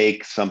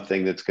make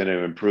something that's going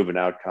to improve an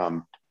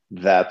outcome,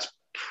 that's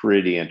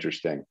pretty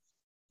interesting.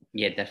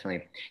 Yeah,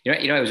 definitely.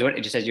 I was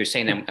just as you were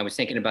saying, I was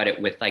thinking about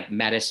it with like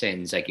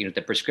medicines, like,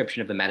 the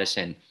prescription of the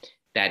medicine,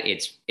 that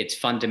it's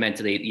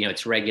fundamentally,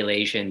 its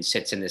regulation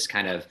sits in this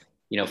kind of,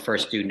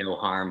 first do no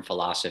harm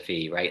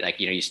philosophy, right? Like,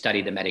 you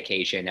study the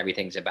medication,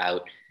 everything's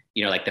about,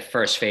 like the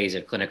first phase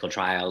of clinical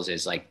trials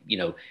is like,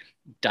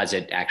 does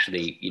it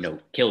actually,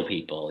 kill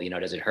people?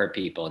 Does it hurt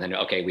people? And then,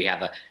 okay, we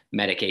have a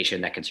medication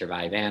that can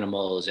survive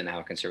animals and now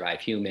it can survive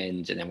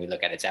humans. And then we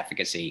look at its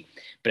efficacy,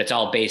 but it's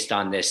all based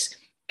on this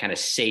kind of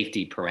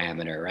safety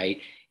parameter,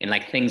 right? And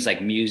like things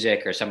like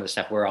music or some of the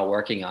stuff we're all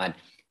working on,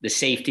 the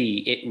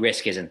safety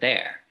risk isn't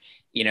there.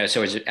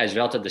 So as a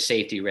result of the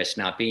safety risk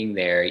not being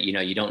there,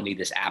 you don't need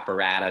this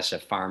apparatus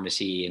of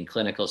pharmacy and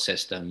clinical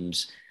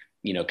systems,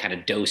 kind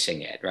of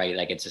dosing it, right?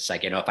 Like it's just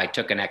like, if I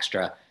took an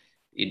extra,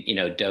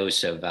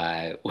 dose of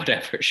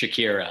whatever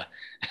Shakira,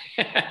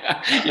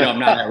 I'm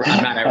not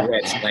at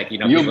risk. Like,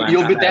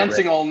 you'll be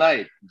dancing all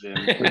night, Jim.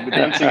 You'll be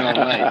dancing all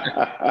night.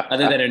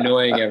 Other than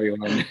annoying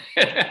everyone.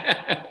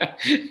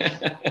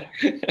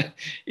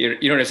 You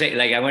know what I'm saying?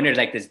 Like, I wonder,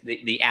 like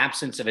the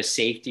absence of a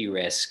safety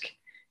risk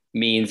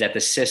means that the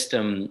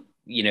system,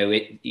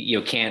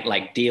 you can't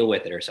like deal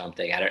with it or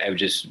something. I was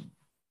just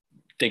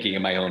thinking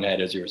in my own head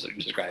as you were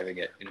describing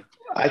it.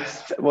 I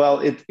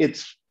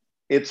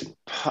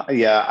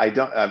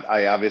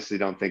obviously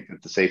don't think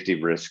that the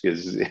safety risk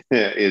is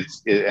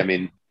I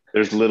mean,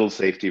 there's little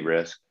safety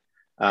risk.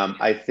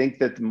 I think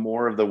that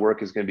more of the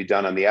work is going to be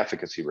done on the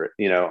efficacy,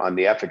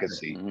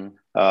 Mm-hmm.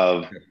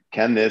 of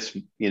can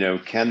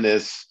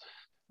this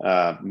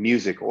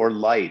music or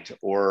light,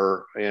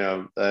 or,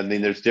 I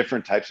mean, there's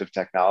different types of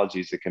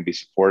technologies that can be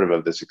supportive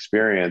of this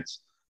experience.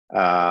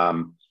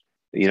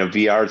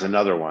 VR is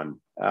another one,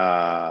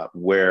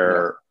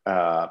 where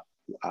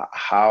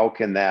how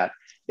can that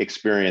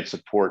experience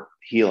support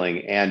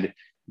healing? And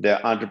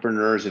the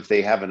entrepreneurs, if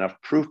they have enough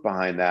proof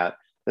behind that,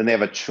 then they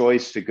have a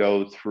choice to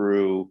go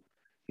through,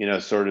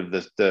 sort of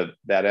that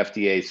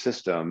FDA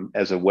system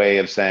as a way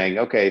of saying,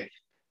 okay,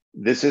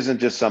 this isn't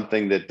just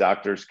something that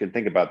doctors can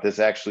think about. This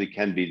actually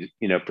can be,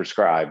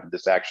 prescribed.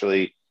 This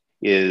actually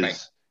is right.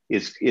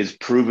 is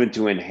proven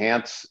to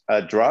enhance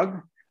a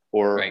drug,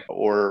 or right.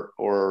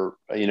 or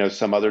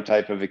some other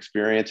type of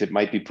experience. It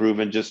might be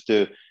proven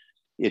to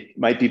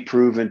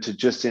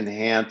just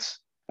enhance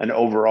an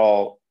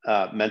overall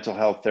mental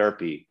health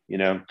therapy.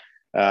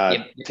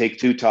 Take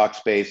 2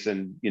 Talkspace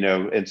and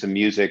some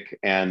music,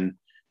 and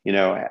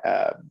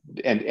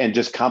and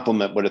just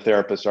complement what a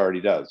therapist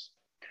already does.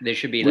 There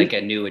should be like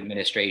a new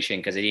administration,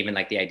 because even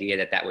like the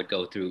idea that would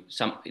go through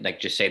some, like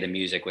just say the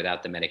music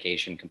without the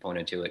medication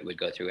component to it would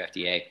go through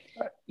FDA.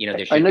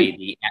 There should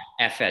be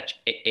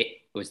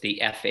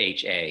the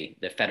FHA,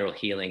 the Federal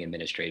Healing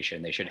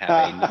Administration. They should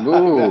have a.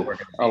 Ooh,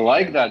 I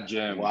like that,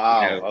 Jim.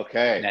 Wow.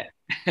 Okay.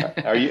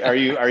 Are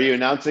you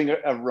announcing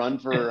a run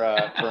for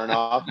an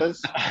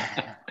office?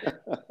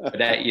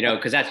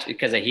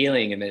 Because the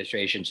Healing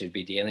Administration should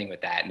be dealing with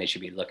that, and they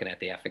should be looking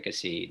at the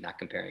efficacy, not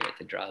comparing it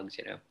to drugs.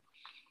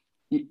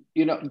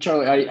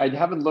 Charlie, I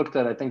haven't looked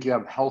at, I think you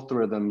have Health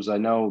Rhythms. I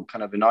know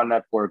kind of in our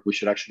network, we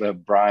should actually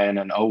have Brian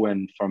and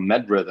Owen from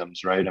Med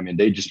Rhythms, right? I mean,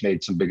 they just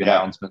made some big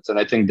announcements, and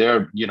I think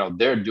they're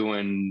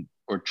doing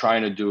or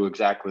trying to do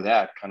exactly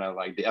that, kind of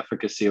like the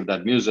efficacy of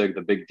that music,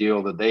 the big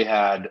deal that they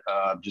had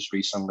just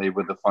recently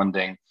with the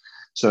funding.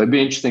 So it'd be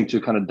interesting to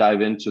kind of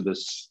dive into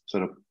this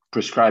sort of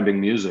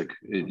prescribing music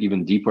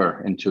even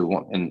deeper into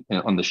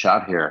on the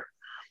shot here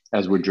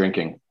as we're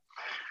drinking.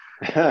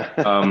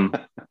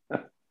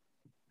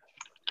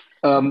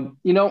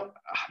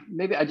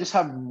 Maybe I just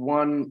have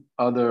one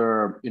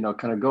other,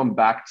 kind of going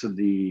back to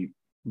the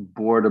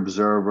board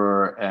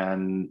observer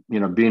and,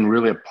 being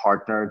really a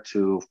partner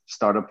to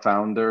startup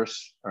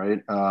founders,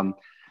 right?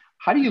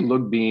 How do you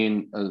look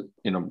being,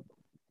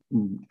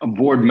 a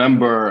board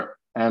member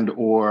and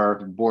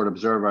or board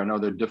observer? I know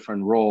they're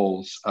different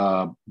roles,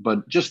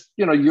 but just,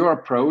 your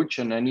approach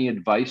and any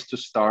advice to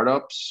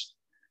startups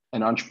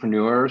and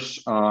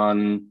entrepreneurs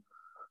on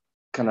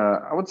kind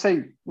of, I would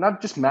say,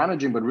 not just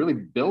managing, but really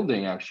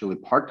building, actually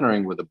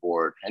partnering with the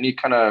board. Any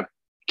kind of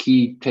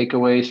key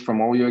takeaways from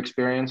all your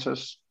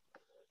experiences?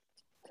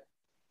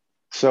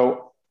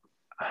 So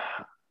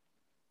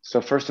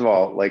first of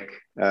all, I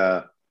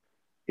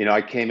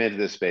came into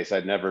this space.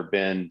 I'd never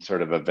been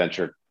sort of a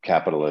venture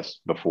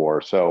capitalist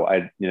before. So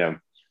I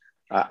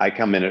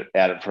come in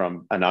at it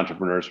from an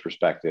entrepreneur's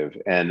perspective,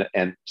 and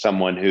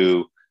someone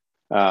who,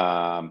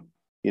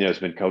 has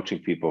been coaching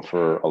people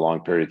for a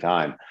long period of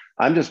time.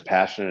 I'm just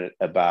passionate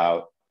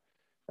about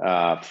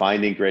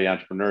finding great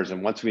entrepreneurs.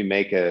 And once we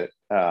make a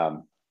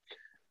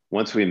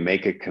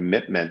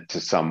commitment to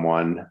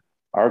someone,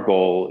 our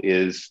goal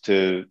is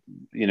to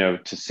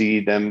see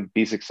them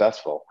be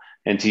successful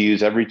and to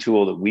use every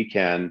tool that we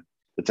can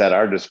that's at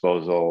our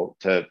disposal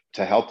to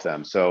help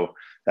them. So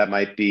that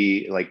might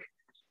be like,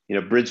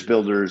 Bridge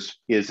Builders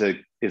is a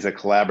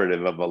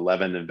collaborative of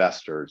 11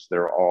 investors.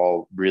 They're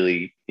all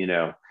really,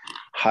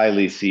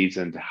 highly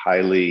seasoned,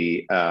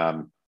 highly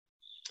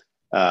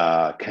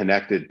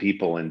connected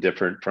people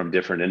from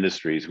different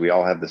industries. We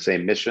all have the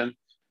same mission,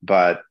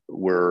 but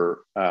we're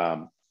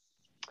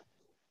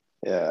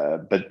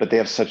but they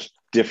have such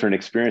different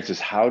experiences.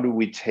 How do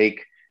we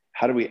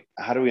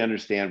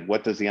understand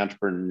what does the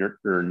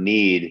entrepreneur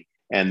need,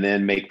 and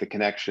then make the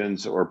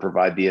connections or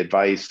provide the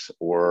advice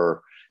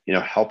or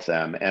help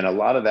them? And a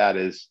lot of that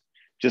is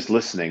just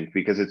listening,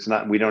 because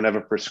we don't have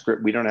a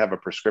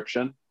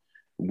prescription.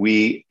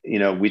 We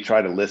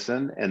try to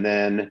listen, and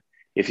then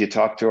if you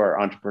talk to our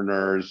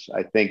entrepreneurs,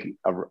 I think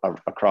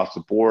across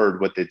the board,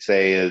 what they'd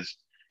say is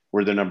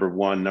we're the number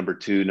one, number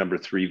two, number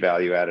three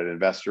value-added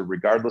investor,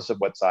 regardless of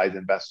what size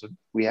investment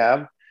we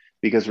have,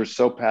 because we're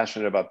so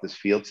passionate about this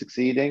field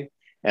succeeding.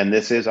 And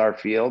this is our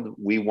field.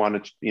 We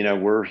want to,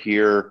 we're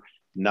here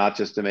not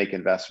just to make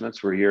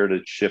investments. We're here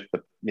to shift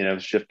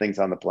things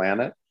on the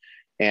planet.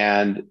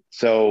 And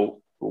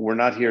so we're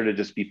not here to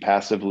just be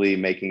passively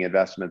making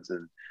investments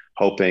and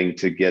hoping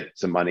to get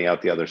some money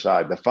out the other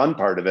side. The fun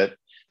part of it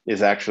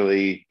is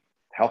actually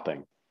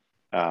helping.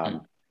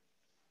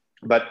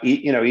 But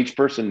each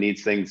person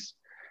needs things,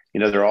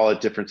 they're all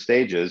at different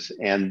stages,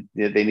 and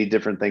they need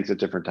different things at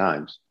different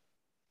times.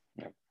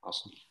 Yeah,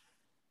 awesome.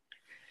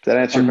 Does that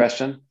answer your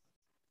question?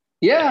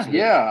 Yeah. Absolutely.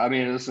 Yeah. I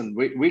mean, listen,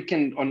 we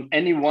can, on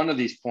any one of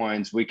these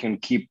points, we can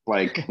keep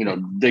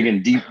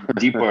digging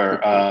deeper.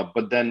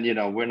 But then,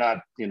 we're not,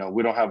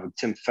 we don't have a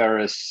Tim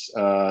Ferriss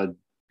show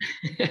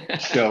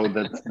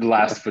that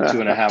lasts for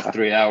 2.5,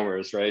 3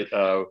 hours. Right.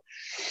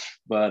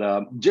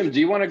 But Jim, do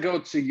you want to go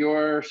to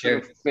your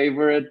sort of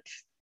favorite?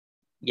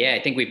 Yeah,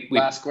 I think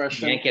last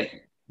question.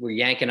 We're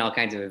yanking all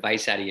kinds of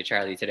advice out of you,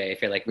 Charlie, today. I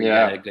feel like we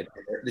got a good.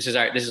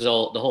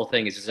 The whole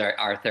thing is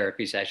our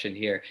therapy session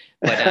here.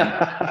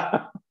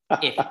 But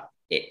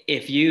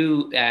if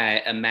you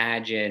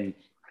imagine,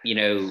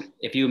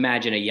 if you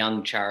imagine a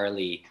young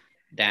Charlie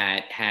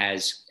that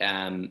has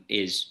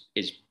is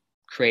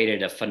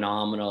created a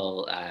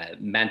phenomenal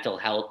mental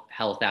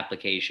health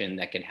application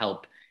that can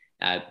help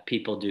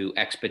people do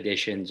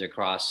expeditions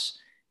across.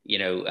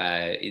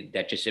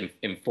 That just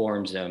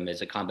informs them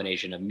as a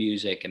combination of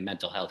music and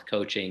mental health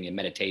coaching and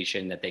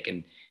meditation, that they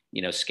can,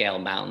 scale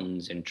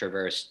mountains and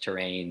traverse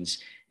terrains.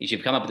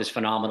 You've come up with this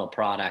phenomenal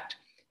product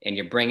and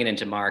you're bringing it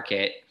into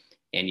market,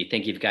 and you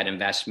think you've got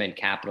investment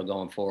capital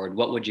going forward.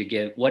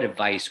 What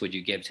advice would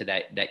you give to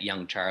that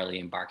young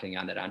Charlie embarking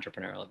on that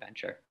entrepreneurial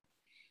adventure?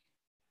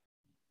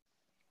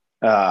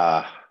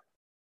 Well,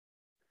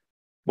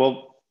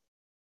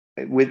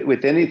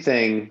 with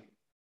anything,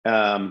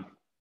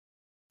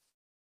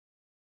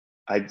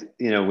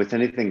 with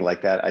anything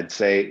like that, I'd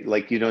say,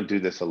 you don't do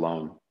this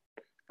alone.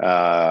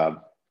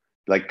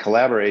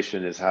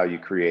 Collaboration is how you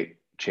create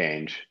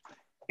change.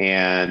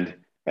 And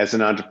as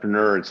an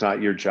entrepreneur, it's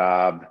not your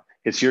job.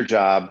 It's your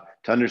job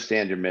to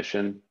understand your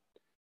mission,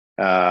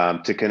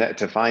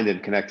 to find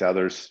and connect to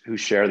others who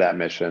share that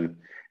mission,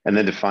 and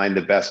then to find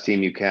the best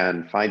team you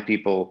can. Find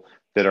people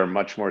that are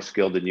much more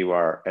skilled than you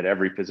are at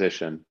every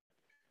position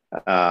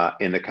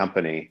in the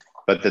company,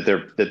 but that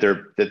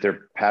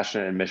they're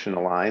passionate and mission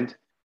aligned.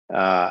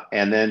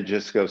 And then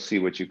just go see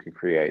what you can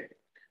create.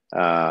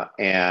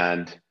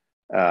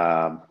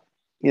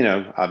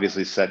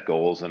 Obviously set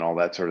goals and all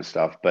that sort of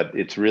stuff, but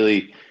it's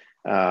really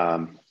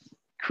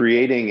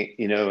creating,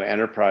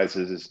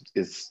 enterprises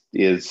is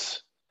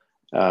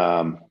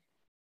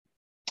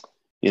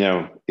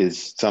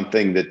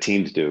something that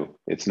teams do.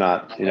 It's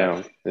not,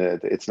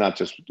 it's not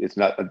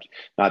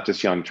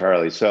just young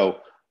Charlie. So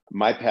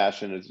my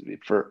passion is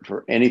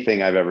for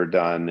anything I've ever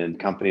done and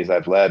companies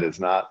I've led is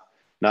not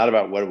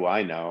about what do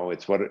I know,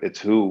 it's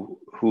who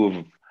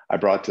I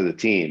brought to the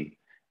team,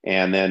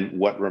 and then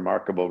what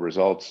remarkable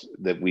results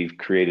that we've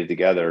created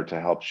together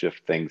to help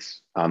shift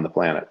things on the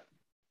planet.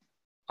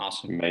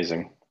 Awesome.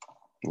 Amazing.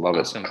 Love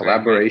it.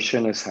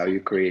 Collaboration is how you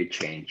create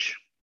change.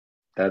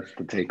 That's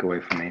the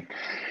takeaway for me.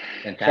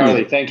 Fantastic.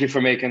 Charlie, thank you for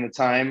making the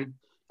time.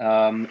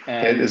 And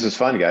this is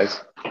fun,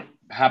 guys.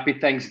 Happy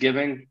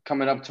Thanksgiving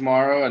coming up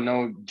tomorrow. I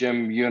know,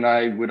 Jim, you and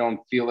I, we don't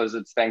feel as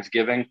it's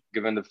Thanksgiving,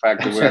 given the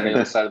fact that we're on the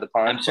other side of the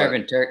pond. I'm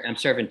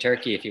serving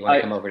turkey if you want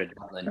to come over to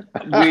Dublin.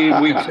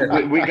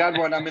 We got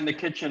one. I'm in the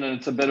kitchen and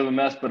it's a bit of a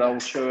mess, but I'll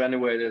show you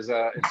anyway. It's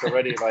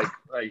already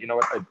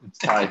it's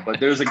tied. But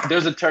there's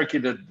a turkey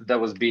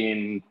that was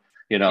being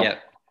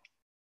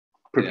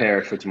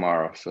prepared for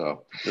tomorrow.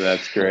 So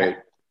that's great.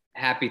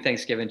 Happy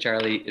Thanksgiving,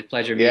 Charlie. It's a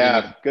pleasure meeting you.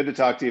 Yeah, good to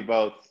talk to you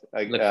both.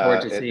 Look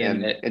forward to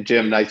seeing it. And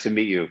Jim, nice to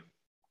meet you.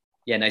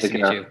 Yeah, nice to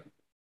meet you.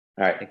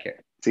 All right. Take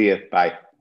care. See you. Bye.